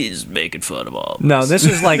 he's making fun of all. no. This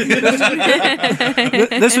was like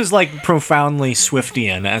this was like profoundly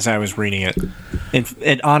Swiftian as I was reading it.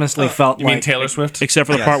 It honestly felt you like mean Taylor Swift? Except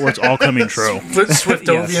for the part where it's all coming true.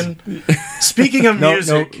 Swiftovian. Speaking of No,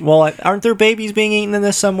 music, no. Well, aren't there babies being eaten in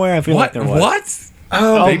this somewhere? I feel like What? there was. What?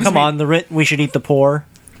 Oh, Babies come being- on! We should eat the poor.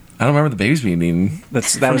 I don't remember the babies being eaten. That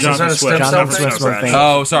was Jonathan Is that a Swift. stem cell Jonathan thing? Swift's one thing.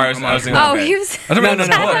 Oh, sorry. I was thinking Oh, okay. he was. I don't remember the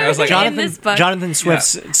book. I was like, in this book. Jonathan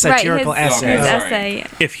Swift's satirical right, his, essay. his Sorry. essay.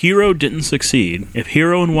 If Hero didn't succeed, if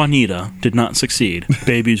Hero and Juanita did not succeed,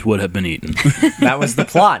 babies would have been eaten. That was the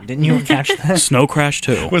plot. Didn't you catch that? Snow Crash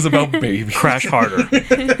 2. was about babies. Crash harder.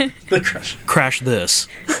 the crush. Crash this.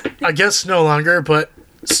 I guess no longer, but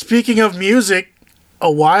speaking of music,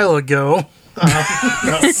 a while ago,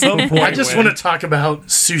 I just want to talk about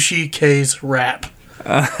Sushi K's rap.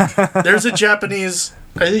 There's a Japanese.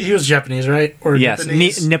 I think he was Japanese, right? Or Yes,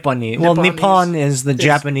 Nipponese? Nipponese. Well, Nipponese Nippon is the is-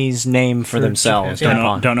 Japanese name for themselves. Japan. Don't know,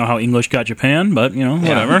 Nippon. don't know how English got Japan, but, you know,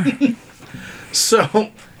 whatever.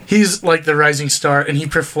 So he's like the rising star, and he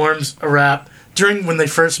performs a rap during when they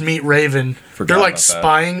first meet Raven. Forgot They're like about that.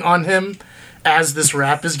 spying on him as this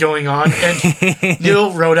rap is going on, and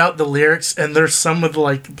Neil wrote out the lyrics, and they're some of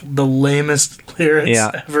like the lamest lyrics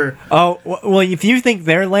Yeah. ever. Oh, well, if you think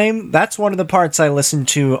they're lame, that's one of the parts I listened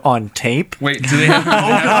to on tape. Wait, do they have? Oh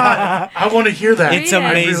God, I want to hear that. It's Yeah.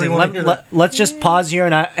 I really amazing. wanna hear that. Let's just pause here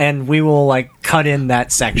and we will like cut in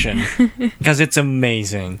that section because it's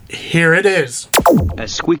amazing. Here it is.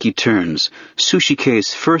 As Squeaky turns, Sushi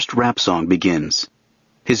K's first rap song begins.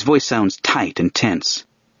 His voice sounds tight and tense.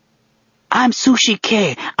 I'm Sushi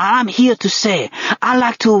K, and I'm here to say, I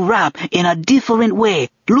like to rap in a different way.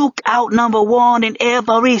 Look out #1 in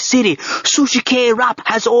every city. Sushi K rap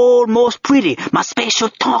has almost pretty. My special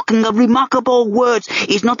talking of remarkable words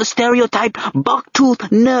is not the stereotype buck-tooth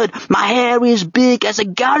nerd. My hair is big as a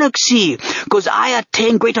galaxy, 'cause I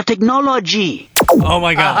attain greater technology. Oh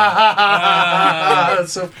my god!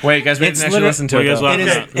 So Wait, guys, we It's didn't actually literally- listen to What it. you guys though. laughing It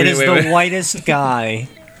is, at? it is Wait, the wait. whitest guy.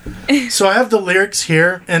 So I have the lyrics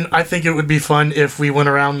here, and I think it would be fun if we went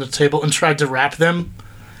around the table and tried to rap them.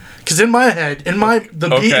 Because in my head, the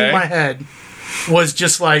beat Okay. in my head was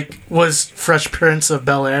just like Fresh Prince of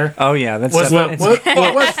Bel Air. Oh yeah, that's Was it's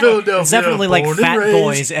what Philadelphia? definitely like born and Fat raised?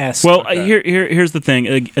 Boys esque. Well, here's the thing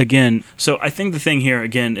again. So I think the thing here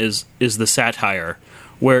again is the satire,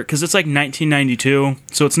 where because it's like 1992,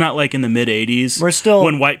 so it's not like in the mid 80s. We're still-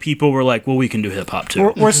 when white people were like, well, we can do hip hop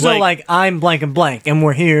too. We're still like, I'm blank and blank, and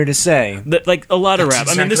we're here to say. like a lot of rap.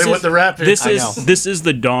 That's I mean, this exactly is what the rap is. This I is know. this is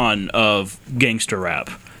the dawn of gangster rap.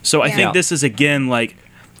 So I Yeah. think this is again like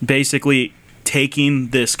basically taking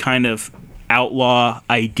this kind of outlaw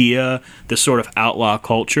idea, this sort of outlaw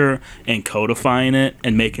culture, and codifying it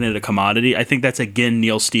and making it a commodity. I think that's again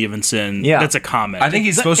Neil Stevenson. Yeah. That's a comment. I think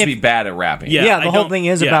he's supposed to be if- bad at rapping. Yeah. Yeah, I the whole don't- thing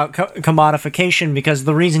is yeah. about commodification because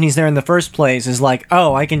the reason he's there in the first place is like,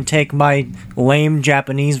 oh, I can take my lame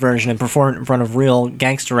Japanese version and perform it in front of real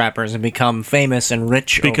gangster rappers and become famous and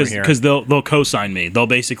rich because over here. they'll co-sign me. They'll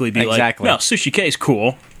basically be Exactly. like, no, Sushi K is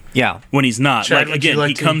cool. Yeah. When he's not. Chad, like would you again, like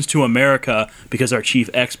he to- comes to America because our chief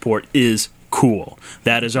export is cool.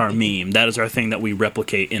 That is our meme. That is our thing that we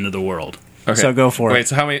replicate into the world. Okay. So go for it. Wait,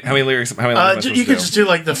 so how many lyrics? How many lines am I supposed You to could do? just do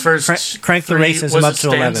like the first Crank the three, racism was up it to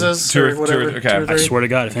 11. stanzas Two or- or whatever, two or- okay. two or I three? swear to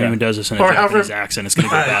God, if anyone does this in a Or however- Japanese accent, it's going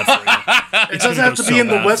to go bad for you. It doesn't have to go be so in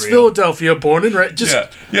the bad West for you. Philadelphia, born and raised. Just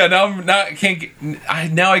Yeah. Now I can't.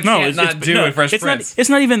 Now I can't not do no, it. Fresh it's Prince. not. It's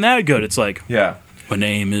not even that good. It's like, Yeah. my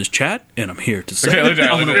name is Chat, and I'm here to say Okay, let me do it,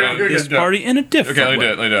 I'm let me gonna do it, run let me this do it. party in a different Okay, let me way.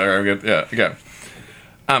 do it. Let me do it. I'm good. Yeah. Okay.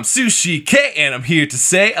 I'm Sushi K, and I'm here to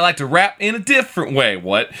say I like to rap in a different way.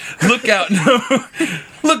 What? Look out,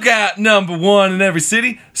 look out, number one in every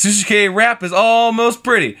city. Sushi K rap is almost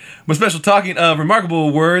pretty. My special talking of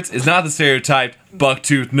remarkable words is not the stereotype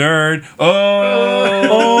bucktooth nerd.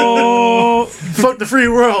 Oh. fuck the free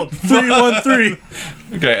world. 313.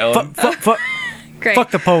 Okay, Ellen. Great.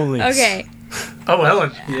 Fuck the police. Okay. Oh,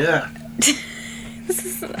 Ellen. Yeah.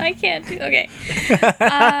 I can't do. Okay.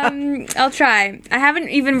 I'll try. I haven't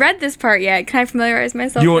even read this part yet. Can I familiarize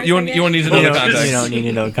myself? You for want a you want second? you want need to know You the don't, context. you don't need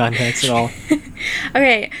to know context at all.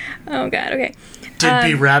 Okay. Oh God. Okay. Did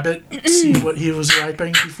B Rabbit see what he was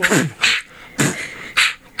rapping before?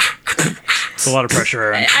 It's a lot of pressure.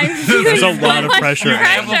 Aaron. I'm feeling There's a so lot of much pressure.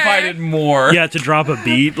 Amplified it more. Yeah, to drop a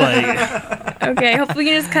beat, like Okay. Hopefully,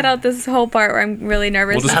 we can just cut out this whole part where I'm really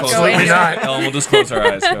nervous. We'll just about close going. Absolutely not. Ellen, we'll just close our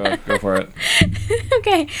eyes. Go for it.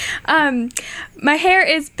 Okay. My hair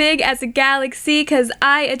is big as a galaxy because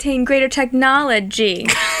I attain greater technology.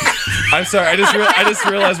 I'm sorry. I just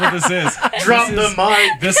realized what this is. Drop the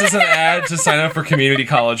mic. This is an ad to sign up for community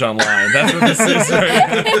college online. That's what this is.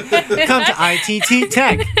 Right? Come to ITT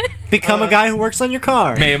Tech. Become a guy who works on your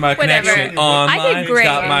car. Made my Whatever. connection I online. did great.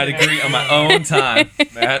 Got my degree on my own time.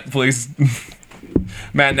 Matt, please.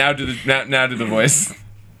 Matt, now do the voice.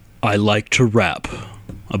 I like to rap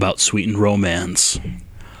about sweetened romance.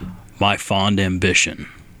 My fond ambition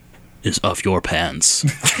is of your pants.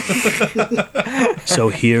 So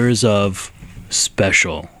here's of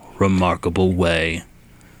special, remarkable way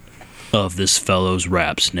of this fellow's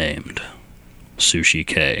raps named Sushi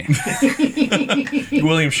K.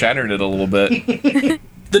 William Shattered it a little bit.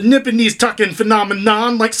 The Nipponese tucking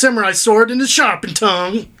phenomenon like samurai sword in his sharpened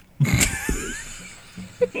tongue.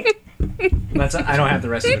 I don't have the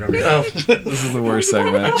rest of it over here. Oh, This is the worst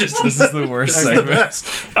segment. This is the worst that's the segment. best.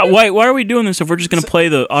 Wait, why are we doing this if we're just going to play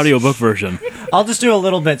the audiobook version? I'll just do a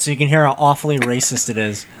little bit so you can hear how awfully racist it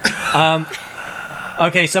is.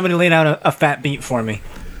 Okay, somebody lay down a fat beat for me.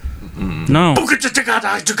 No. Who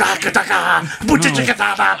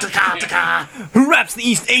raps the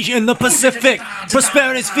East Asia and the Pacific?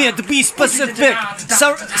 Prosperity sphere to be specific.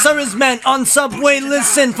 Sirens men on subway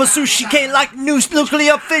listen for Sushi K like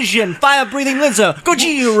nuclear fission. Fire breathing lizard,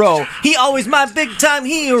 Gojiro. He always my big time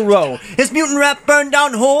hero. His mutant rap burned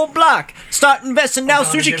down whole block. Start investing now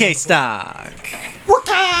Sushi K stock.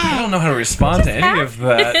 I don't know how to respond to any of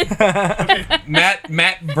that.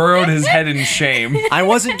 Matt burrowed his head in shame. I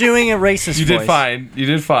wasn't doing a racist You did voice. fine. You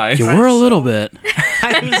did fine. You were a little bit.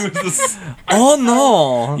 Oh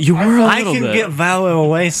no. You were a I little can bit. get Valo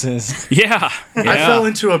Oasis. Yeah. I fell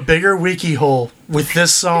into a bigger wiki hole with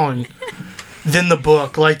this song than the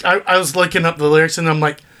book. Like I was looking up the lyrics and I'm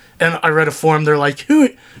like, and I read a forum. They're like, who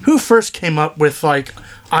first came up with like,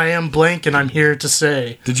 I am blank and I'm here to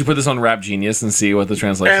say. Did you put this on Rap Genius and see what the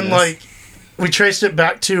translation And is? like, we traced it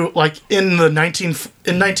back to like in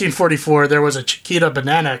 1944 there was a Chiquita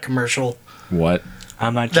banana commercial. What?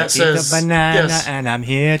 I'm a That Chiquita says- banana yes. and I'm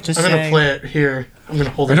here to I'm say. gonna play it here. I'm gonna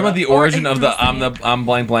hold Are it you talking up. about the origin of the I'm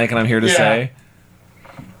blank blank and I'm here to Yeah. say?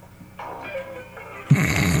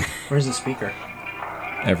 Where's the speaker?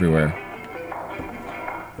 Everywhere.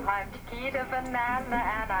 I'm Chiquita Banana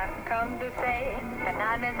and I've come to say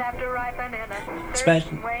bananas have to ripen in a Special.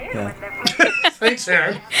 certain way. Yeah. When they're Thanks,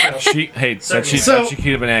 Aaron. That So-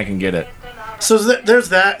 Chiquita Banana can get it. So there's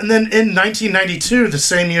that, and then in 1992, the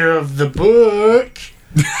same year of the book,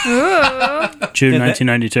 June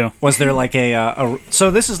 1992. Was there like a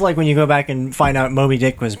so this is like when you go back and find out Moby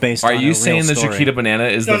Dick was based Are on a you real saying that story. Chiquita Banana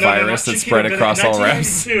is the virus that spread across all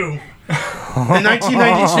reps? In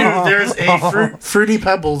 1992, there's a Fruity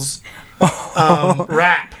Pebbles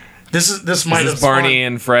rap. This might Is have this Barney spawned-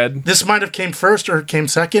 and Fred? This might have came first or came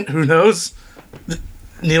second. Who knows?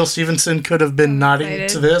 Neil Stevenson could have been nodding Excited.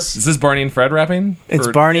 to this. Is this Barney and Fred rapping? It's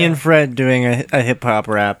Or- Barney and Fred doing a hip hop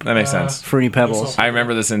rap. That makes sense. Fruity Pebbles. I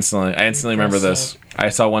remember this instantly. I instantly remember this. I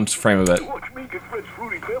saw one frame of it. Watch me get Fred's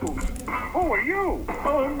Fruity Pebbles. Who are you?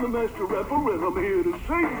 I'm the master rapper and I'm here to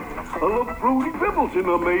say I love Fruity Pebbles in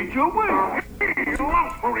a major way. He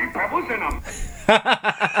loves Fruity Pebbles in a...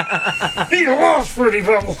 He loves Fruity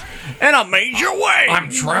Pebbles. In a major way. I'm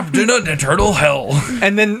trapped in an eternal hell.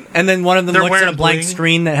 And then one of them They're looks at a wearing blank bling.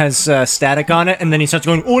 screen that has static on it, and then he starts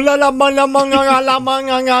going ooh la la ma la ma nga la ma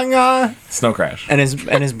nga nga, Snow Crash. and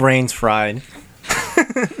his brain's fried.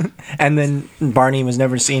 And then Barney was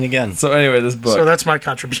never seen again. So anyway, this book. So that's my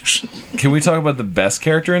contribution. Can we talk about the best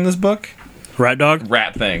character in this book? Rat Dog?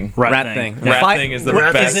 Rat Thing. Rat thing. Rat Fi- Thing is the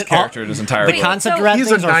Rat- best is it all- character in this entire The book. concept So- of rat He's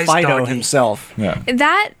a things nice or Fido doggy. himself. Yeah.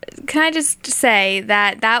 That can I just say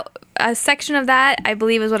that a section of that I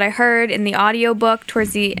believe is what I heard in the audiobook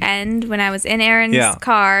towards the end when I was in Aaron's Yeah.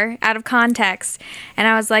 car out of context, and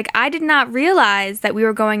I was like, I did not realize that we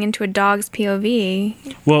were going into a dog's POV.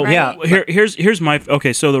 Well, Right. yeah. Here's my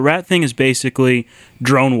okay. So the rat thing is basically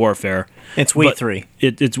drone warfare. It's We But Three.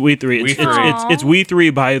 It's We Three. We It's, Three. it's We Three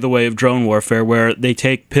by the way of drone warfare, where they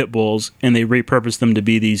take pit bulls and they repurpose them to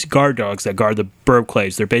be these guard dogs that guard the burb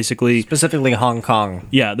clays. They're basically Specifically Hong Kong.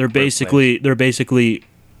 they're basically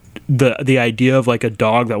the idea of like a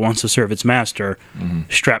dog that wants to serve its master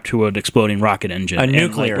strapped to an exploding rocket engine. A And,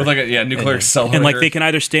 nuclear. With like a nuclear accelerator. and like they can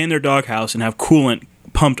either stay in their doghouse and have coolant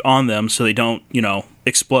pumped on them so they don't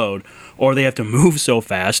explode, or they have to move so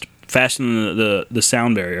fast, faster than the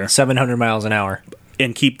sound barrier, 700 miles an hour.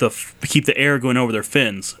 and keep the air going over their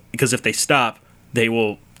fins, because if they stop, they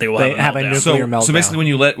will They have have a meltdown. nuclear meltdown. So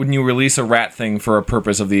basically, when you release a rat thing for a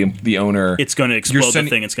purpose of the owner, It's going to you're explode sending- the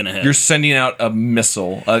thing it's going to hit. You're sending out a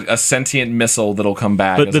missile, a sentient missile that'll come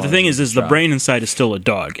back. But as the long thing as is it's the shot. brain inside is still a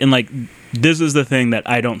dog, and like this is the thing that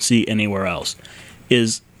I don't see anywhere else,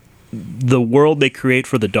 is the world they create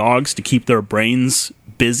for the dogs to keep their brains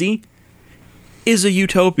busy is a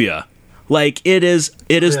utopia. Like it is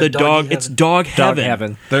Yeah, the doggy dog. heaven. It's dog Dog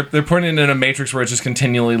heaven. heaven. They're putting it in a matrix where it's just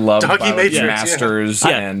continually loved Doggy by Matrix, its yeah. masters.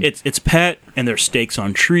 Yeah, and it's pet, and there's stakes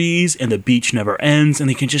on trees, and the beach never ends, and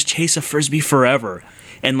they can just chase a frisbee forever.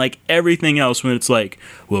 And like everything else, when it's like,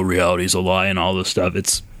 well, reality's a lie and all this stuff,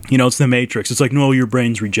 it's it's the Matrix. It's like, no, your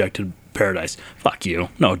brain's rejected paradise. Fuck you.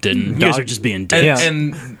 No, it didn't. You guys are just being And, dicks. Yeah.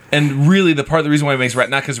 and really the reason why it makes rat,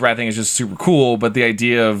 not because rat thing is just super cool, but the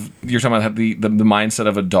idea of you're talking about the mindset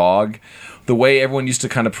of a dog. The way everyone used to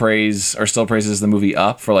kind of praise or still praises the movie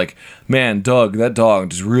Up for like, man, that dog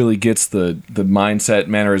just really gets the mindset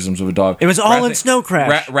mannerisms of a dog. It was all in Thing- Snow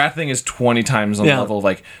Crash. Rat Thing is 20 times on the Yeah. level of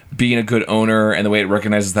like being a good owner and the way it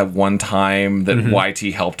recognizes that one time that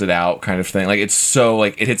YT helped it out kind of thing. Like it's so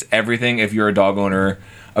like it hits everything if you're a dog owner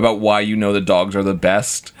about why you know the dogs are the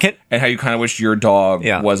best and how you kind of wish your dog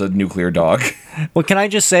was a nuclear dog. Well, can I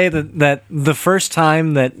just say that the first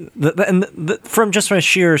time from just a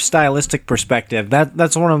sheer stylistic perspective,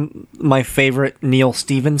 that's one of my favorite Neil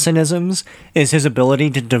Stephensonisms is his ability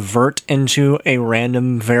to divert into a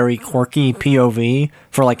random, very quirky POV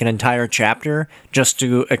for like an entire chapter just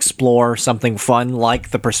to explore something fun like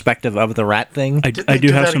the perspective of the rat thing. I they do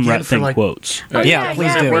do have that some again rat for, thing like- quotes. Yeah,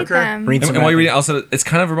 please do. Read them. Read some And while you're rat reading, also it's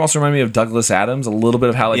kind of also reminding me of Douglas Adams a little bit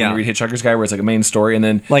of how like when you read Hitchhiker's Guide where it's like a main story and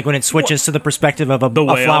then like when it switches to the perspective of a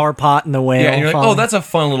whale. flower pot and the whale. yeah, and you're like, falling. oh, that's a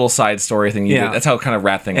fun little side story thing. You Yeah. did. That's how kind of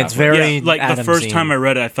rat thing. It's operates. very Yeah, like the Adams-y. first time I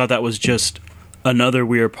read it, I thought that was just another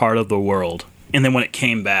weird part of the world. And then when it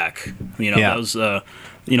came back, Yeah. that was, that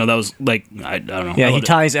was like I don't know. Yeah, I he loved it.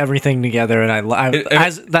 ties everything together, and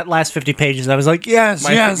as that last 50 pages, I was like, yes,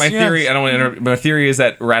 My theory, I don't want to interrupt, but my theory is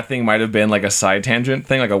that Rat Thing might have been like a side tangent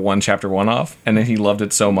thing, like a one chapter one off, and then he loved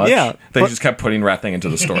it so much Yeah, that he but- just kept putting Rat Thing into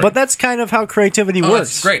the story. But that's kind of how creativity oh, works.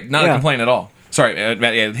 that's great. Not a Yeah. complaint at all. Sorry,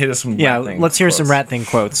 Matt, hit us some Yeah, Rat Thing let's hear quotes. some Rat Thing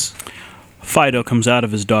quotes. Fido comes out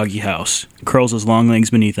of his doggy house, curls his long legs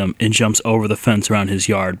beneath him, and jumps over the fence around his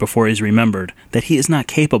yard before he's remembered that he is not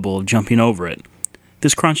capable of jumping over it.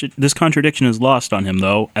 This contradiction is lost on him,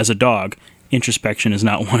 though. As a dog, introspection is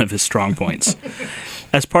not one of his strong points.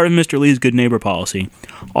 As part of Mr. Lee's good neighbor policy,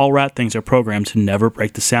 all rat things are programmed to never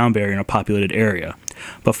break the sound barrier in a populated area.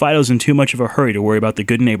 But Fido's in too much of a hurry to worry about the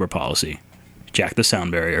good neighbor policy. Jack the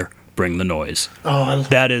sound barrier. bring the noise. Oh,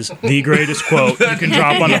 That is the greatest quote you can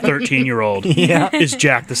drop on a 13-year-old. Yeah. Is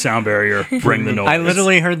Jack the sound barrier, bring the noise. I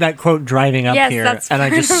literally heard that quote driving up Yes, here, that's and I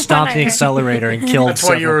just what stopped I the heard. accelerator and killed that's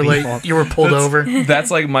why you several were people. late. You were pulled over. That's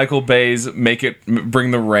like Michael Bay's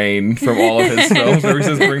Bring the Rain from all of his films. Where he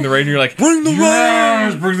says bring the rain, and you're like, bring the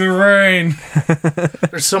rain! Bring the rain!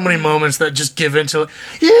 There's so many moments that just give into,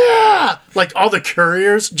 yeah! Like all the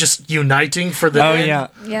couriers just uniting for the Oh end.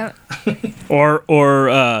 yeah, Yep. Or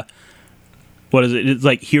what is it? It's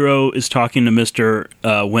like Hero is talking to Mr.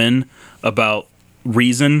 Wynn about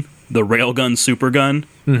Reason, the railgun supergun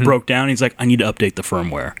broke down. He's like, I need to update the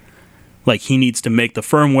firmware. Like he needs to make the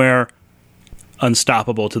firmware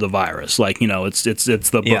unstoppable to the virus. Like, you know, it's the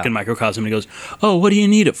book Yeah. in Microcosm. And he goes, oh, what do you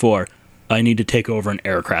need it for? I need to take over an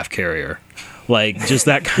aircraft carrier. Like just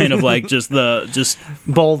that kind of like just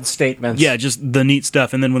bold statements. yeah, just the neat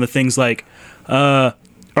stuff. And then when the things like, or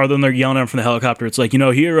then they're yelling at him from the helicopter, it's like, you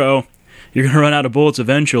know, Hero, you're gonna run out of bullets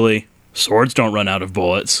eventually. Swords don't run out of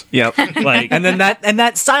bullets. Yep. Like, And then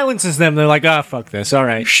that silences them. They're like, "Ah, fuck this. All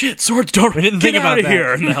right." shit, swords don't. We didn't Get think about out of that.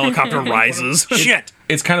 here. And the helicopter rises. Shit.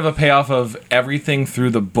 It's kind of a payoff of everything through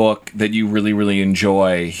the book that you really, really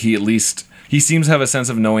enjoy. He seems to have a sense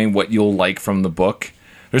of knowing what you'll like from the book.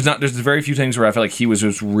 There's very few things where I feel like he was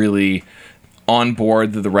just really on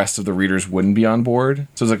board that the rest of the readers wouldn't be on board.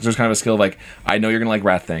 So it's like there's kind of a skill of like, I know you're gonna like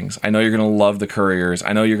rat things. I know you're gonna love the couriers.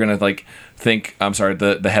 I know you're gonna like think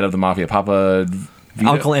the head of the mafia, Papa Vito?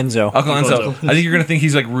 Uncle Enzo. Uncle Enzo. I think you're gonna think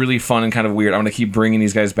he's like really fun and kind of weird. I'm gonna keep bringing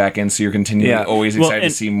these guys back in, so you're continually Yeah. always Well, excited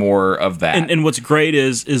to see more of that. And what's great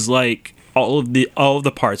is like all of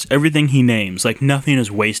the parts, everything he names, like nothing is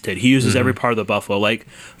wasted. He uses every part of the buffalo. Like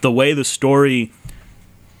the way the story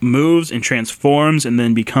moves and transforms and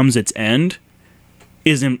then becomes its end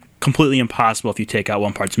isn't completely impossible if you take out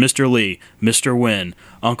one part. It's Mr. Lee, Mr. Wynn,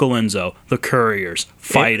 Uncle Enzo, the couriers,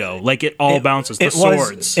 Fido. Like it all bounces. The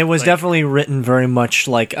swords. It was Like, definitely written very much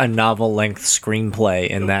like a novel-length screenplay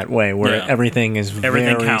in that way, where Yeah. everything is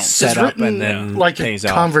Everything very counts. set It's up written and then like a pays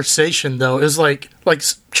off. conversation, though. Is like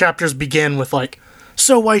chapters begin with like,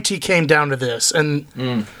 so YT came down to this, and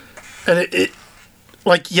it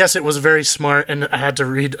like, yes, it was very smart, and I had to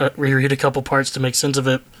reread a couple parts to make sense of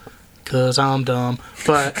it because I'm dumb,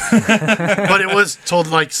 but but it was told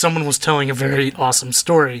like someone was telling a very awesome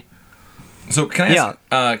story. So can I ask,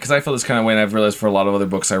 because I feel this kind of way, and I've realized for a lot of other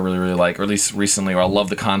books I really, really like, or at least recently, or I love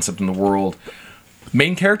the concept in the world.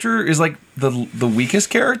 Main character is like the weakest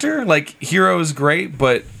character. Like Hero is great,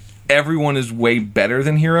 but everyone is way better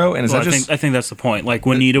than Hero. And is well, that just I think that's the point. Like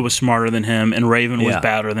Juanita was smarter than him, and Raven was Yeah.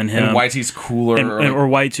 badder than him. and YT's cooler? or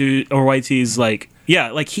YT's like,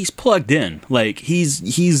 yeah, like he's plugged in. Like he's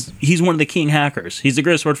one of the king hackers. He's the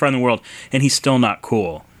greatest sword fighter in the world, and he's still not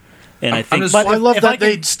cool. And I think, just- But I love if that I can-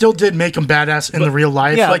 they still did make him badass in the real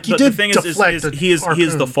life. yeah, like he but did the thing deflect. is he is the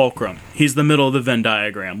Arcoon. fulcrum. He's the middle of the Venn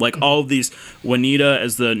diagram. Like all of these, Juanita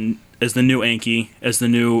as the new Anki, as the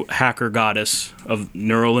new hacker goddess of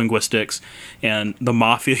neurolinguistics, and the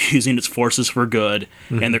mafia using its forces for good,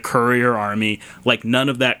 and the courier army. Like none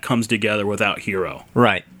of that comes together without Hero.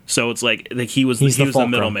 Right. So it's like he was He's the the fulcrum.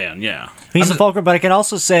 middleman. Yeah. He's the fulcrum, but I can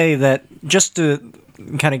also say that just to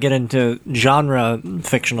kind of get into genre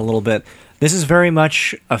fiction a little bit, this is very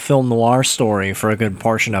much a film noir story for a good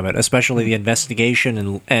portion of it, especially the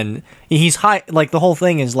investigation and he's high. Like the whole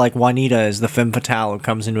thing is like Juanita is the femme fatale who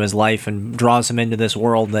comes into his life and draws him into this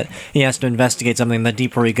world that he has to investigate something. The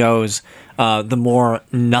deeper he goes, the more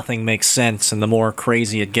nothing makes sense and the more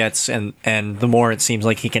crazy it gets, and the more it seems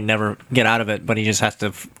like he can never get out of it. But he just has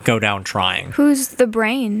to go down trying. Who's the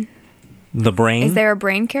brain? The brain. Is there a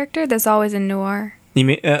brain character? There's always a noir. You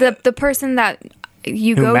mean, The person that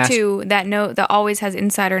you Who go mas- to that always has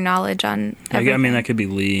insider knowledge on I everything. mean, that could be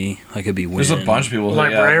Lee. That could be Wynn. There's a bunch of people. Who,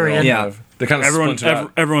 Librarian. Yeah. They kind of splinter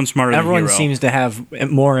out. Everyone's smarter Everyone than Hero. seems to have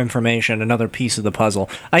more information, another piece of the puzzle.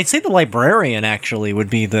 I'd say the librarian actually would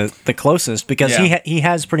be the closest because Yeah. he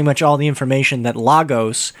has pretty much all the information that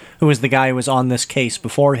Lagos, who was the guy who was on this case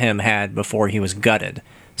before him, had before he was gutted.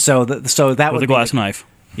 So that with would a glass knife.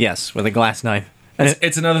 Yes, with a glass knife. And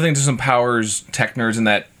It's another thing to some powers tech nerds in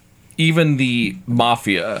that even the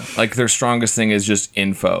mafia, like their strongest thing is just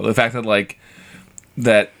info. The fact that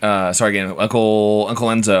Uncle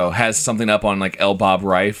Enzo has something up on like El Bob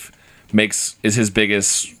Rife is his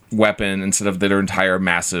biggest weapon instead of their entire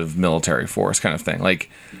massive military force kind of thing. Like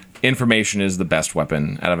information is the best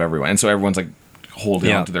weapon out of everyone, and so everyone's like holding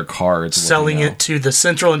Yeah. onto their cards, and what they selling know. it to the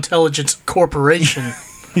Central Intelligence Corporation.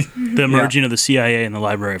 The merging of the CIA and the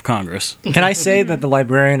Library of Congress. Can I say that the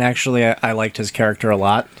librarian, actually, I liked his character a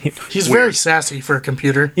lot. He's very sassy for a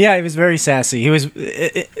computer. Yeah, he was very sassy. He was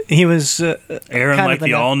Aaron, kind like of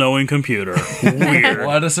the all-knowing computer. Weird.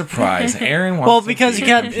 What a surprise. Aaron wants well, to because be- he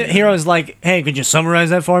got Hero's like, hey, could you summarize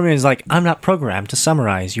that for me? He's like, I'm not programmed to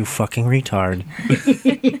summarize, you fucking retard.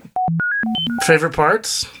 Favorite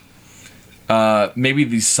parts? Maybe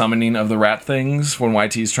the summoning of the rat things when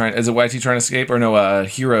YT's trying. Is it YT trying to escape, or no?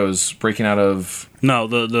 Heroes breaking out of. No,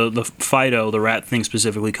 the Fido, the rat thing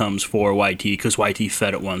specifically comes for YT because YT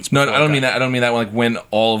fed it once. No, before I don't it mean got- that. I don't mean that. Like when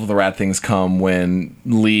all of the rat things come, when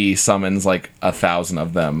Lee summons like 1,000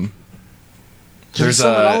 of them. Did you There's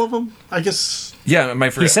summon a- all of them? I guess. Yeah, my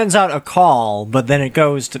He friend. sends out a call, but then it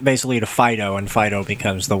goes to basically to Fido, and Fido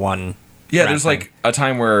becomes the one. Yeah, rat there's thing. like a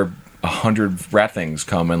time where 100 rat things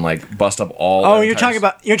come and like bust up all. Oh, the you're entire-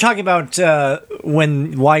 talking about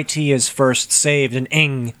when YT is first saved, and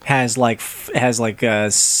Ing has like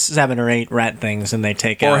 7 or 8 rat things, and they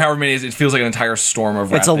take Or out. however many it feels like an entire storm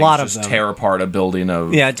of rat It's a things lot of just them. tear apart a building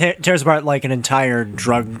of. Yeah, it tears apart like an entire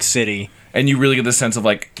drug city. And you really get the sense of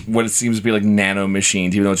like what it seems to be like nano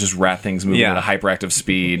machines, even though it's just rat things moving Yeah. at a hyperactive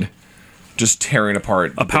speed, just tearing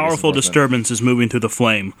apart. A powerful disturbance is moving through the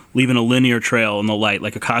flame, leaving a linear trail in the light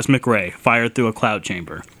like a cosmic ray fired through a cloud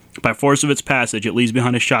chamber. By force of its passage, it leaves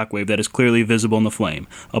behind a shockwave that is clearly visible in the flame,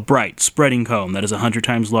 a bright, spreading cone that is 100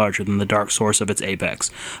 times larger than the dark source of its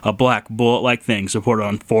apex, a black, bullet-like thing supported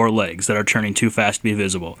on 4 legs that are turning too fast to be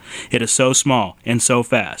visible. It is so small and so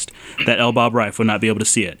fast that L. Bob Reif would not be able to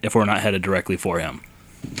see it if we're not headed directly for him.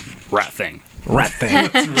 Rat thing. Rat thing.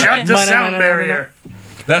 Jack the sound barrier.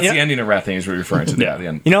 That's Yep. the ending of rat things we're referring to. Yeah, the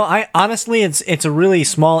end. You know, I honestly, it's a really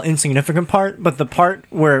small, insignificant part, but the part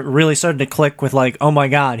where it really started to click with like, oh my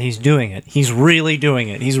god, he's doing it. He's really doing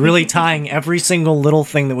it. He's really tying every single little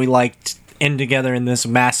thing that we liked in together in this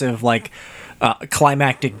massive, like,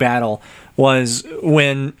 climactic battle, was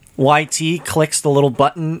when YT clicks the little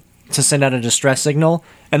button to send out a distress signal,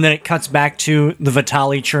 and then it cuts back to the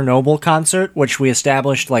Vitaly Chernobyl concert, which we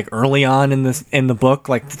established like early on in the book,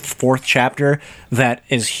 like the 4th chapter, that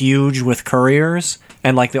is huge with couriers,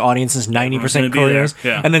 and like the audience is 90% gonna be couriers,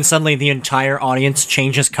 there, yeah. and then suddenly the entire audience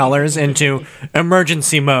changes colors into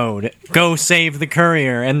emergency mode, go save the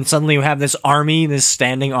courier, and suddenly you have this army, this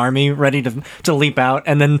standing army ready to leap out,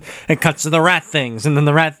 and then it cuts to the rat things, and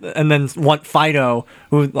then what Fido,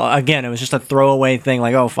 who again, it was just a throwaway thing,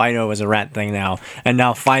 like, oh, Fido is a rat thing now, and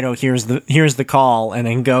now Fido hears the call, and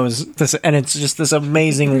then goes this, and it's just this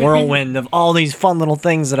amazing whirlwind of all these fun little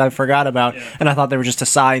things that I forgot about, and I thought they were just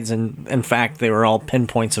asides, and in fact they were all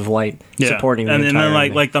pinpoints of light supporting the and entire then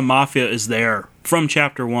thing. like the mafia is there from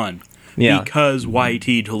chapter 1. Yeah. Because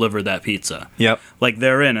YT delivered that pizza. Yep. Like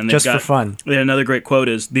they're in, and they've Just got, for fun. And another great quote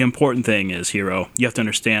is, "The important thing is, hero, you have to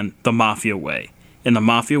understand the mafia way. And the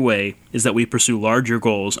mafia way is that we pursue larger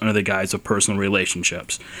goals under the guise of personal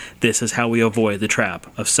relationships. This is how we avoid the trap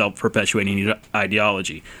of self-perpetuating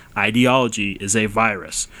ideology. Ideology is a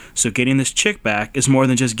virus. So getting this chick back is more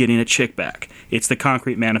than just getting a chick back. It's the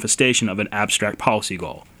concrete manifestation of an abstract policy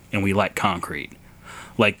goal. And we like concrete."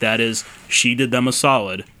 Like that is, she did them a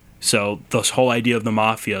solid. So this whole idea of the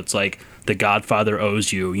mafia, it's like the Godfather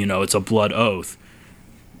owes you, it's a blood oath.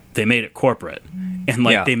 They made it corporate. And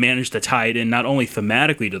like they managed to tie it in not only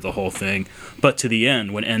thematically to the whole thing, but to the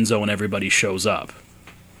end when Enzo and everybody shows up.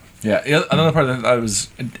 Yeah, another part that I was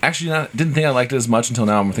actually didn't think I liked it as much until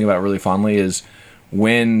now. I'm thinking about it really fondly is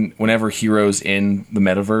whenever Hero's in the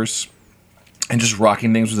metaverse and just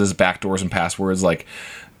rocking things with his backdoors and passwords, like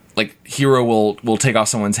Hero will take off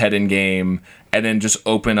someone's head in game and then just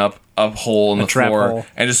open up a hole in the trap floor hole.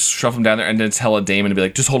 and just shove them down there and then tell a Damon to be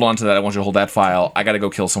like, just hold on to that. I want you to hold that file. I got to go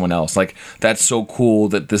kill someone else. Like, that's so cool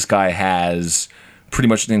that this guy has pretty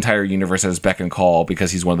much the entire universe at his beck and call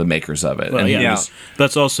because he's one of the makers of it. Well, and he yeah, was-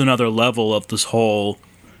 that's also another level of this whole,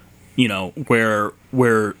 where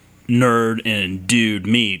nerd and dude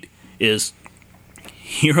meet is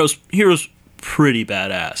Hero's pretty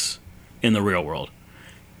badass in the real world.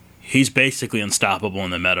 He's basically unstoppable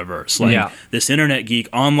in the metaverse. Like this internet geek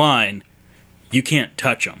online, you can't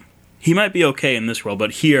touch him. He might be okay in this world,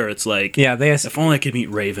 but here it's like, if only I could meet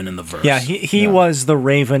Raven in the verse. Yeah, he was the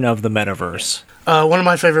Raven of the metaverse. One of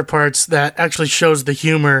my favorite parts that actually shows the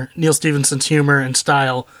humor, Neil Stephenson's humor and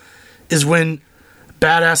style, is when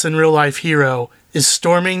badass in real life Hero is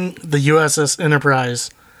storming the USS Enterprise,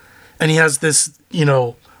 and he has this,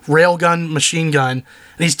 railgun machine gun,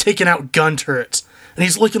 and he's taking out gun turrets, and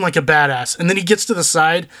he's looking like a badass, and then he gets to the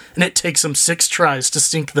side, and it takes him 6 tries to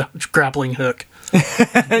sink the grappling hook.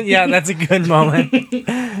 Yeah, that's a good moment.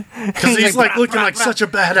 Because he's like looking like such a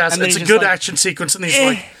badass. And then It's a he's good just like, action sequence, and he's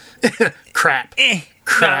like, crap.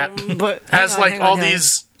 But As like all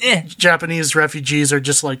these Japanese refugees are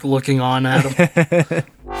just like looking on at him.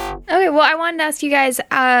 Okay, well, I wanted to ask you guys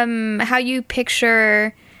how you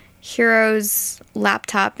picture Hiro's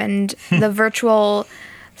laptop and the virtual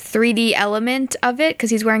 3D element of it, because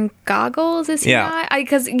he's wearing goggles, is he Yeah. not?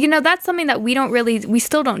 Because, that's something that we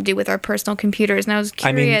still don't do with our personal computers, and I was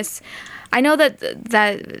curious. I know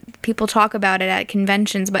that people talk about it at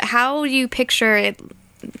conventions, but how do you picture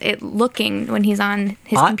it looking when he's on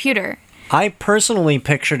his computer? I personally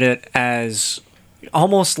pictured it as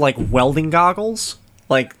almost like welding goggles,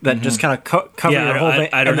 like that just kind of cover your whole thing.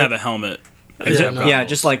 I don't have a helmet. Yeah,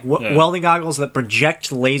 just like welding goggles that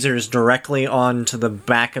project lasers directly onto the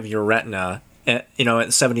back of your retina,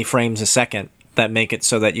 at 70 frames a second, that make it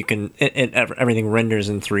so that you can everything renders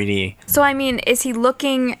in 3D. So, is he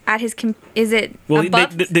looking at his is it Well,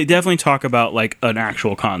 above? they definitely talk about like an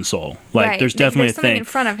actual console. Like Right. there's definitely There's a something thing in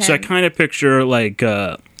front of So I him. kind of picture like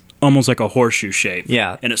almost like a horseshoe shape.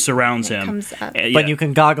 Yeah. and it surrounds him. comes up. But you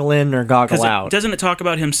can goggle in or goggle out. Doesn't it talk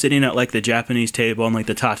about him sitting at like the Japanese table on like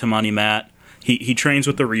the tatamani mat? He trains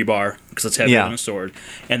with the rebar because it's heavier Yeah. than a sword.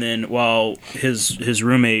 And then while his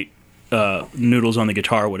roommate noodles on the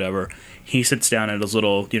guitar or whatever, he sits down at his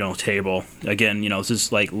little table. Again, this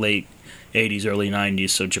is like late 80s, early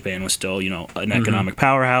 90s, so Japan was still an economic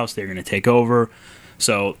powerhouse. They were going to take over,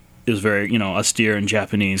 so it was very austere and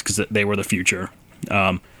Japanese because they were the future.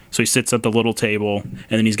 So he sits at the little table, and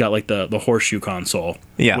then he's got like the horseshoe console,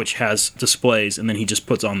 which has displays, and then he just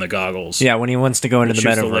puts on the goggles. Yeah, when he wants to go into the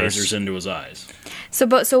shoots metaverse. the lasers into his eyes.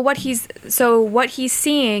 So what he's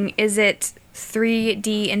seeing, is it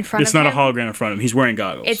 3D in front It's of him? not a hologram in front of him. He's wearing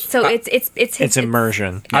goggles. It's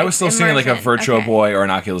immersion. I was still seeing like a Virtual Okay. Boy or an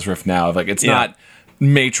Oculus Rift now. Like it's not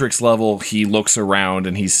Matrix level. He looks around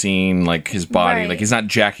and he's seeing like his body. Right. Like he's not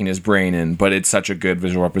jacking his brain in, but it's such a good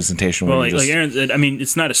visual representation. Well, where you like just, Aaron said,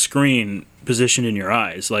 it's not a screen positioned in your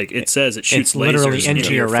eyes. Like it says, it shoots It's literally lasers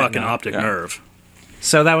into your fucking retina. optic nerve.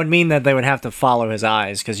 So that would mean that they would have to follow his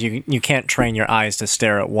eyes, because you can't train your eyes to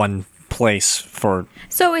stare at one place for.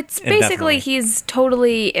 So it's Indefinitely. basically he's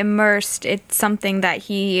totally immersed. It's something that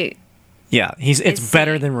he. Yeah, it's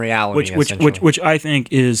better than reality. Which I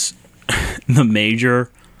think is the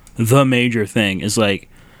major thing is like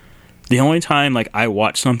the only time like I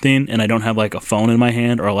watch something and I don't have like a phone in my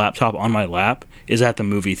hand or a laptop on my lap is at the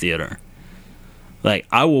movie theater. Like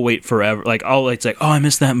I will wait forever. Like it's like, oh, I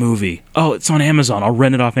missed that movie. Oh, it's on Amazon. I'll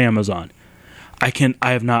rent it off Amazon. I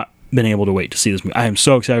have not been able to wait to see this movie. I am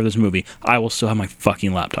so excited for this movie. I will still have my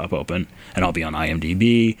fucking laptop open, and I'll be on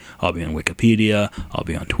IMDb, I'll be on Wikipedia, I'll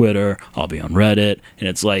be on Twitter, I'll be on Reddit, and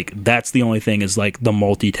it's like that's the only thing is like the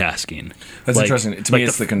multitasking. that's Like- interesting. To like me,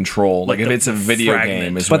 it's the control. Like if the it's a video fragment.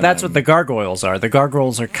 game, is But when that's I'm- what the gargoyles are. The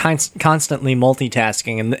gargoyles are constantly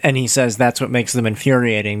multitasking, and he says that's what makes them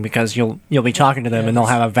infuriating, because you'll be talking to them and they'll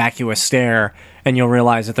have a vacuous stare, and you'll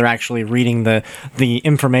realize that they're actually reading the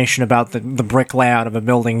information about the brick layout of a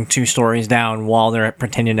building 2 stories down while they're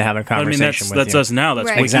pretending to have a I conversation mean, with that's you. us now. That's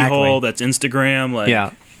Right. WikiHole. Exactly. That's Instagram. Like,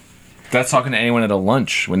 Yeah. That's talking to anyone at a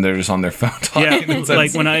lunch when they're just on their phone talking. yeah. It's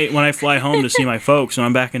Like when I fly home to see my folks when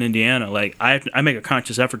I'm back in Indiana, like I make a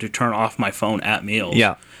conscious effort to turn off my phone at meals.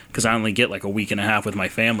 Yeah. Because I only get like a week and a half with my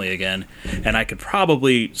family again, and I could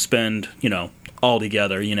probably spend all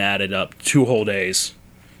together added up 2 whole days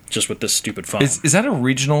just with this stupid phone. Is that a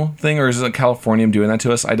regional thing, or is it California doing that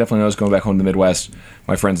to us? I definitely noticed going back home to the Midwest,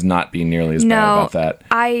 my friends not being nearly as bad No, about that.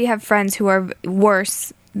 I have friends who are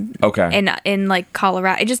worse Okay. in like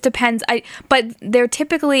Colorado. It just depends. But they're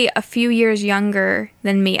typically a few years younger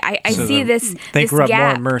than me. I So see this. They this grew up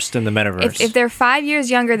gap. more immersed in the metaverse. If they're 5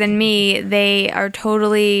 years younger than me, they are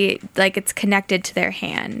totally like it's connected to their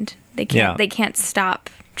hand. They can't stop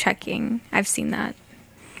checking. I've seen that.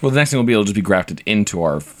 Well, the next thing will be it'll just be grafted into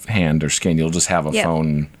our hand or skin. You'll just have a Yep.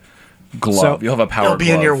 phone glove. So- You'll have a power It'll be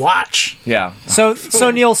glove. in your watch. Yeah. So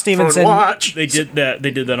Neil For Stephenson. watch. They did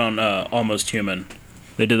that on Almost Human.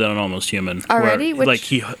 They did that on Almost Human. Already? Where,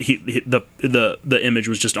 Which- like the image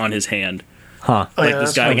was just on his hand. Huh. Oh, Like yeah, this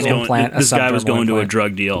that's guy like was an going. implant, a This guy was subdermal going to a implant.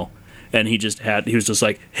 drug deal, and he was just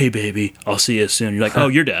like, "Hey, baby, I'll see you soon." You're like, "Oh,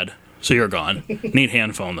 you're dead, so you're gone." Need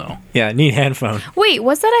hand phone though. Yeah, neat hand phone. Wait,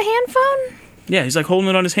 was that a hand phone? Yeah, he's like holding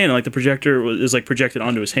it on his hand, and like the projector is like projected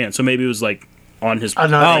onto his hand. So maybe it was like on his. Oh,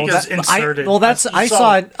 no, I think it's that- inserted. I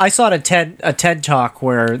saw it at a TED talk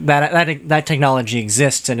where that technology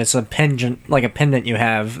exists, and it's a pendant, like a pendant you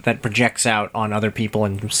have that projects out on other people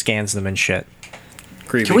and scans them and shit.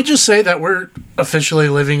 Creepy. Can we just say that we're officially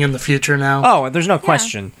living in the future now? Oh, there's no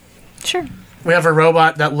question. Sure. We have a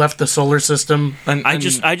robot that left the solar system. I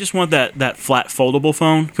just want that flat foldable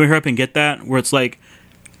phone. Can we hurry up and get that? Where it's like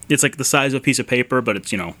the size of a piece of paper, but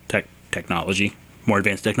it's technology, more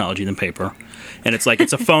advanced technology than paper. And it's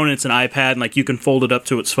a phone, and it's an iPad, and like you can fold it up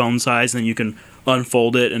to its phone size, and then you can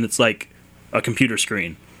unfold it, and it's like a computer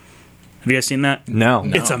screen. Have you guys seen that? No.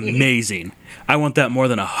 It's amazing. I want that more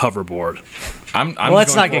than a hoverboard.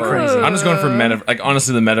 Let's not get crazy. I'm just going for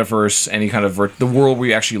honestly, the metaverse, any kind of the world where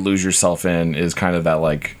you actually lose yourself in is kind of that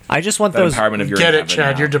like. I just want that those. empowerment of your. Get it,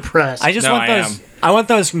 Chad? You're depressed. I just want those. I want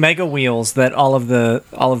those mega wheels that all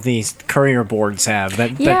of these courier boards have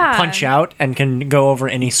that punch out and can go over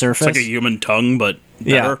any surface. It's like a human tongue, but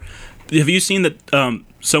better. Yeah. Have you seen that?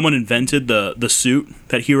 Someone invented the suit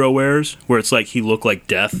that Hero wears, where it's like he looked like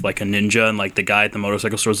death, like a ninja, and like the guy at the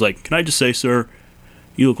motorcycle store is like, "Can I just say, sir,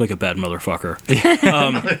 you look like a bad motherfucker."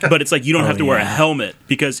 But it's like you don't have to wear a helmet,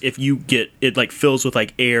 because if you get it, like fills with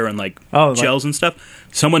like air and like gels and stuff.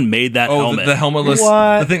 Someone made that helmet. The helmetless.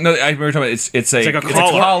 What? The thing. No, I remember talking about it's like a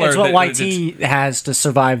collar. It's what YT has to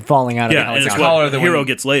survive falling out of the helicopter. It's a collar that Hero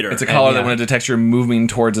gets later. It's a collar that when it detects you're moving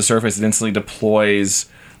towards the surface, it instantly deploys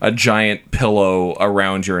a giant pillow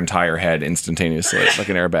around your entire head instantaneously, like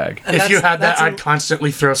an airbag. If you had that, I'd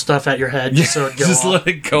constantly throw stuff at your head just so it'd go just off. let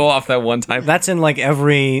it go off that one time. That's in like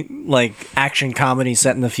every like action comedy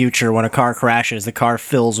set in the future. When a car crashes, the car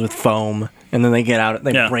fills with foam, and then they get out.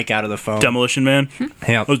 They break out of the foam. Demolition Man.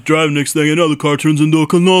 Yeah. I was driving, next thing I know, the car turns into a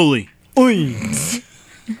cannoli.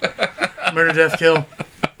 Murder, death, kill.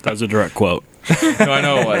 That was a direct quote. No, I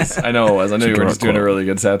know it was. I know you were just doing a really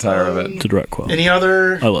good satire of it. It's a direct quote. Any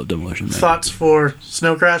other I love Demolition Man. thoughts for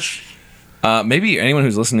Snow Crash? Maybe anyone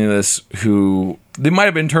who's listening to this who they might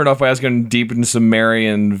have been turned off by us going deep into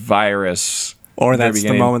Sumerian virus. Or that's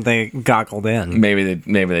the moment they goggled in. Maybe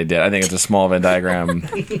they did. I think it's a small Venn diagram.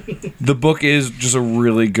 The book is just a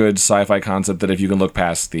really good sci-fi concept that if you can look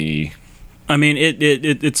past the. I mean, it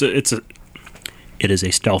is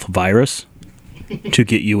a stealth virus to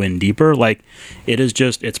get you in deeper. Like,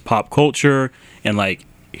 it's pop culture, and like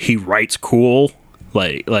he writes cool.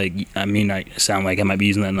 Like I mean, I sound like I might be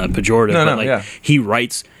using that in a pejorative,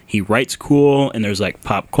 he writes cool, and there's like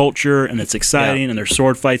pop culture, and it's exciting, and there's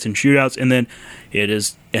sword fights and shootouts, and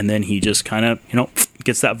then he just kind of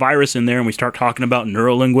gets that virus in there, and we start talking about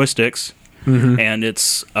neurolinguistics, and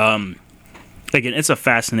it's again, it's a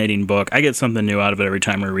fascinating book. I get something new out of it every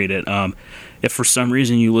time I read it. If for some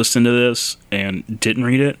reason you listen to this and didn't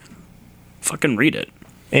read it, fucking read it.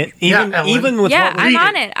 Even with I'm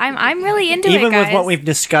on it. I'm really into it, guys. Even with what we've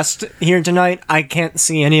discussed here tonight, I can't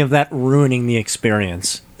see any of that ruining the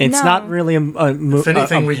experience. It's not really a If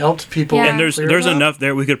anything, we helped people. And there's enough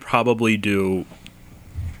there. We could probably do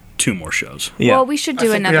 2 more shows. Yeah. Well, we should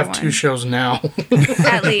do another one. We have 2 shows now.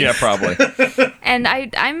 At least. Yeah, probably. And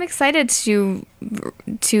I'm excited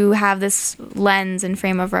to have this lens and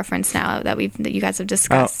frame of reference now that you guys have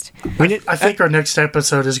discussed. I think our next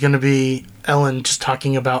episode is going to be Ellen just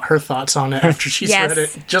talking about her thoughts on it after she's read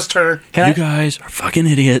it. Just her. You guys are fucking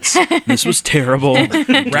idiots. This was terrible.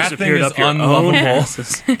 Rat thing is unlovable.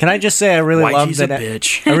 Can I just say I really love YT's that a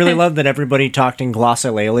bitch. I really love that everybody talked in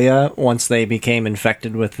glossolalia once they became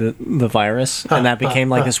infected with the virus, and that became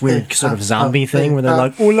like this weird sort of zombie thing where they're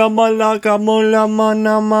like "Ula malaka mula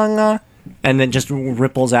mana manga," and then just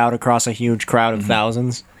ripples out across a huge crowd of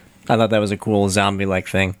thousands. I thought that was a cool zombie-like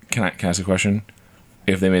thing. Can I ask a question?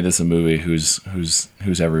 If they made this a movie, who's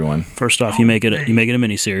everyone? First off, you make it a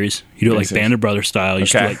miniseries. You do it like Band of Brothers style. You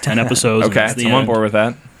just do like 10 episodes. Okay, I'm on board with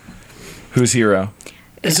that. Who's Hero?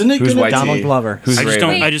 Isn't it Who's gonna Donald Glover? Who's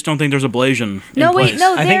I just don't think there's a Blasian. No, wait,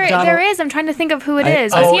 no, I think there is. I'm trying to think of who it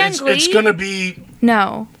is. Was he on Glee? It's going to be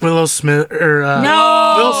No. Willow Smith or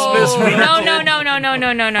No. Will Smith's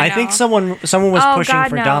No. I think someone was pushing God,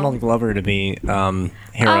 for no. Donald Glover to be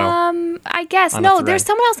Hero. I guess. On a No, thread. there's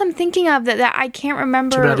someone else I'm thinking of that I can't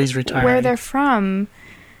remember Too bad he's retiring. where they're from.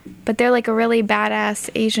 But they're like a really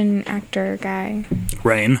badass Asian actor guy.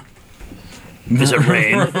 Rain. Is it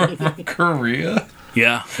Rain? Korea?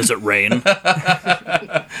 Yeah. Is it Rain?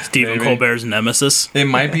 Stephen Maybe. Colbert's nemesis. It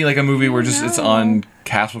might be like a movie where just it's on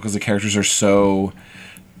cast because the characters are so.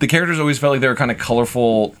 The characters always felt like they were kind of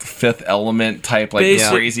colorful Fifth Element type, like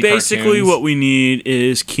crazy Basically, cartoons. what we need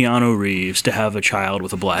is Keanu Reeves to have a child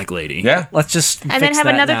with a black lady. Yeah. Let's just And then have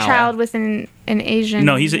another child with an Asian.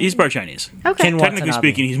 No, he's part Chinese. Okay. Technically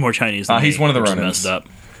speaking, he's more Chinese than he's me, one of the which is Ronins. messed up.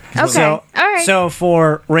 Okay. So, all right. So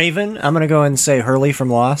for Raven, I'm gonna go and say Hurley from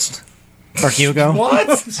Lost or Hugo. What?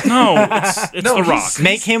 No, it's The Rock.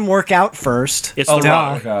 Make him work out first. It's Oh, The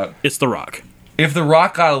Rock. workout. It's The Rock. if The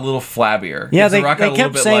Rock got a little flabbier. Yeah, if The they Rock got a little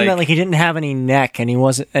kept bit saying that like he didn't have any neck, and he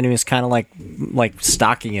was kind of like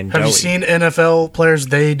stocky and Have doughy. you seen NFL players?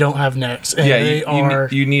 They don't have necks, and yeah, they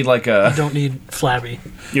you need like a. You don't need flabby.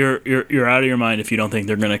 You're out of your mind if you don't think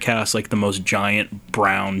they're going to cast like the most giant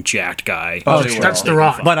brown jacked guy. Oh, that's The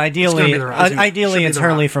Rock. But It's ideally, gonna be The Rock. ideally, Should be it's The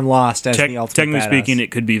Rock. Hurley from Lost as the ultimate Technically badass. speaking,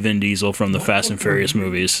 it could be Vin Diesel from the Fast and Furious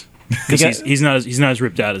movies because Because- he's not as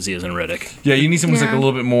ripped out as he is in Riddick. Yeah, you need someone who's like a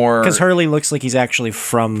little bit more. Because Hurley looks like he's actually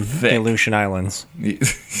from Thick. the Aleutian Islands.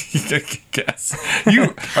 Guess you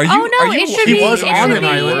are you. Oh no, are you, it should He be. was it on should an be,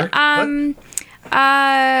 island.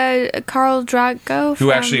 Carl Drago. who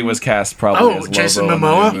from- actually was cast probably as Jason Lobo in the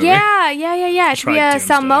Momoa? movie. Yeah. It should be Tried a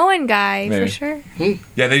Doomsday. Samoan guy Maybe. for sure.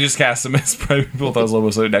 Yeah, they just cast him as probably people thought it was Lobo,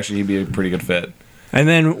 so actually he'd be a pretty good fit. And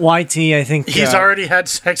then YT, I think He's already had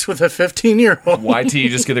sex with a 15-year-old. YT, you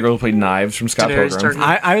just get the girl who played Knives from Scott Daenerys Pilgrim.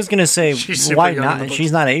 Targaryen. I was gonna say, She's super why young in the not? books.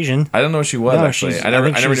 She's not Asian. I don't know what she was No, actually. she's- I never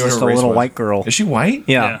I think knew she's what just her a race little was. white girl. Is she white?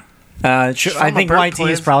 Yeah. I from think a YT is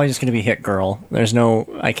birthplace. probably just going to be hit girl. There's no,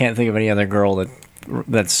 I can't think of any other girl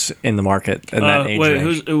that's in the market in that age Wait,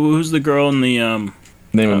 range. who's the girl in the Name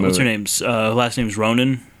of what's her movie. name's last name's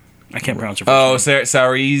Ronan? I can't pronounce her. Oh, first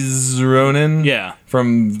Saoirse Ronan. Yeah.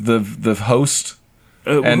 from the host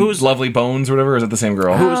name. and Who's Lovely Bones or whatever. Or is that the same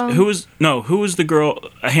girl? who was the girl?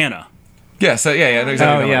 Hannah. Yeah, so yeah, I know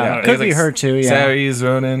exactly. Oh, what yeah. you're Could talking be about. her too, yeah. Saoirse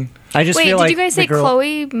Ronan. I just Wait, feel did like you guys the say girl,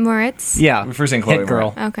 Chloe Moritz? Yeah. We first saying Chloe hit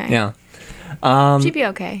girl. Moretz. Okay. Yeah. She'd be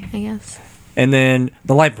okay, I guess. And then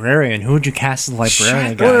the librarian. Who would you cast as the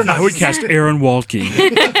librarian We're guy? not- I would cast Aaron Waltke.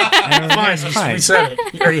 Fine, we said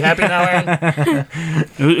it. Are you happy now, Aaron?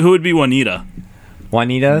 who would be Juanita?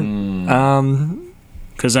 Juanita.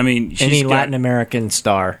 Because I mean, she's Any got- Latin American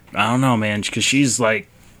star. I don't know, man. Because she's like,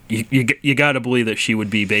 you got to believe that she would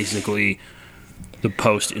be basically the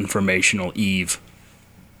post-informational Eve.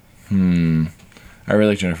 I really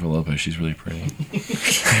like Jennifer Lopez. She's really pretty.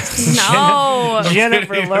 No.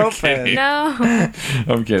 Jennifer Lopez. No.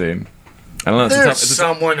 I'm kidding. I don't know. There's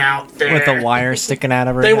someone out there. With a wire sticking out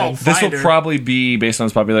of her They head. won't This find will her. probably be based on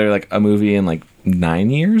its popularity, like a movie in like 9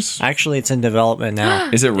 years. Actually, it's in development now.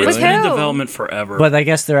 Is it With really? It's been in who? development forever. But I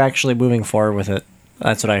guess they're actually moving forward with it.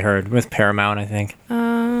 That's what I heard. With Paramount, I think.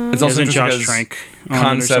 It's also Isn't Josh interesting Trank because on it or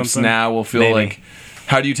concepts something? now will feel Maybe. like,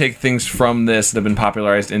 how do you take things from this that have been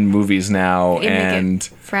popularized in movies now You make it and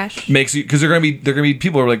fresh. makes you, because they're gonna be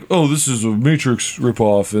people who are like, oh, this is a Matrix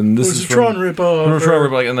ripoff and this It was is a from Tron ripoff, from a Tron or-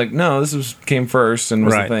 ripoff. And like, no, came first and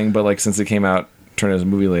was Right. the thing, but like since it came out, turned as a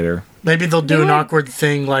movie later. Maybe they'll do They an would- awkward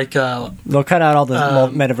thing like They'll cut out all the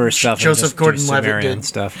metaverse stuff. Joseph and just Gordon-Levitt do Sumerian did.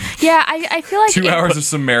 stuff. Yeah, I feel like 2 hours of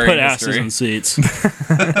Sumerian put asses history. in seats.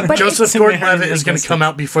 but Joseph it's, Gordon-Levitt is going to come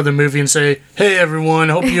out before the movie and say, "Hey everyone,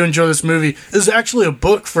 hope you enjoy this movie." This is actually a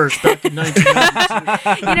book first back in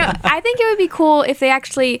 1992. I think it would be cool if they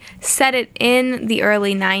actually set it in the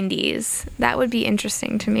early 90s. That would be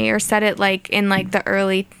interesting to me. Or set it like in like the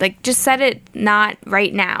early, like just set it not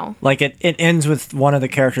right now. Like it ends with one of the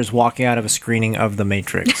characters walking out of a screening of The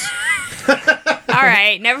Matrix. All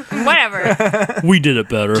right, whatever. We did it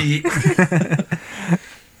better.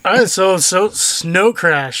 All right, so Snow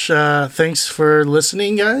Crash. Thanks for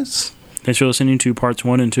listening, guys. Thanks for listening to parts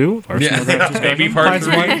 1 and 2 of our Yeah, Snowcraft discussion. maybe part Parts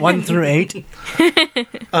 3. 1 through 8.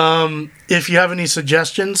 If you have any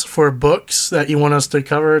suggestions for books that you want us to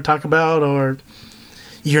cover, talk about, or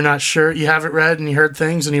you're not sure, you haven't read and you heard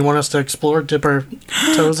things and you want us to explore, dip our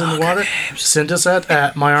toes in the water, send us at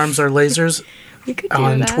myarmsarelasers We could do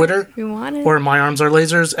on that Twitter if we wanted. or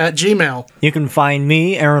myarmsarelasers@gmail. You can find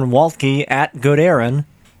me, Aaron Waltke, at Good Aaron.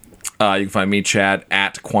 You can find me, Chad,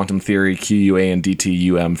 at Quantum Theory,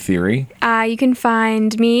 QUANDTUM Theory. You can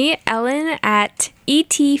find me, Ellen, at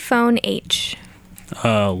ETPhoneH.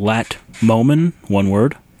 Lat Moman, one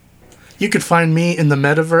word. You could find me in the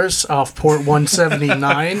metaverse off port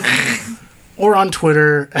 179 or on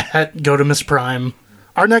Twitter at GoToMissPrime.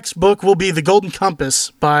 Our next book will be The Golden Compass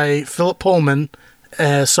by Philip Pullman.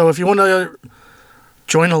 So if you want to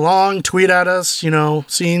join along, tweet at us,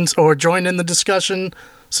 scenes, or join in the discussion,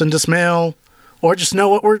 send us mail, or just know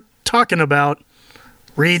what we're talking about,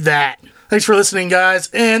 read that. Thanks for listening, guys.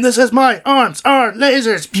 And this is My Arms Are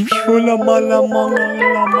Lasers. With the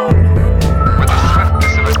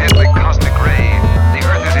swiftness of a deadly cosmic ray, the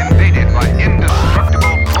Earth is invaded by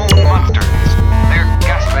indestructible clone monsters. Their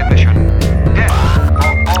ghastly mission, death for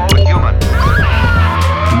all humans.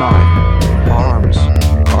 My arms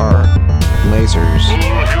are lasers.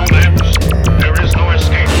 There is no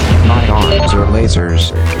escape. My arms are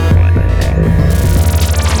lasers.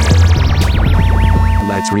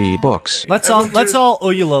 Let's read books. Let's all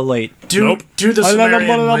ululate. Do the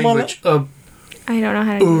Sumerian language. I don't know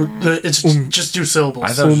how to do Ooh, that. it's just 2 syllables. I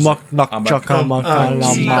thought it was Umak I'm about- nak chaka just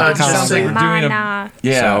makala say- we're doing a Mana.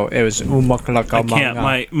 yeah. So it was umak laka I can't.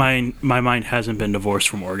 manga. My mind hasn't been divorced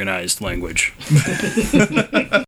from organized language.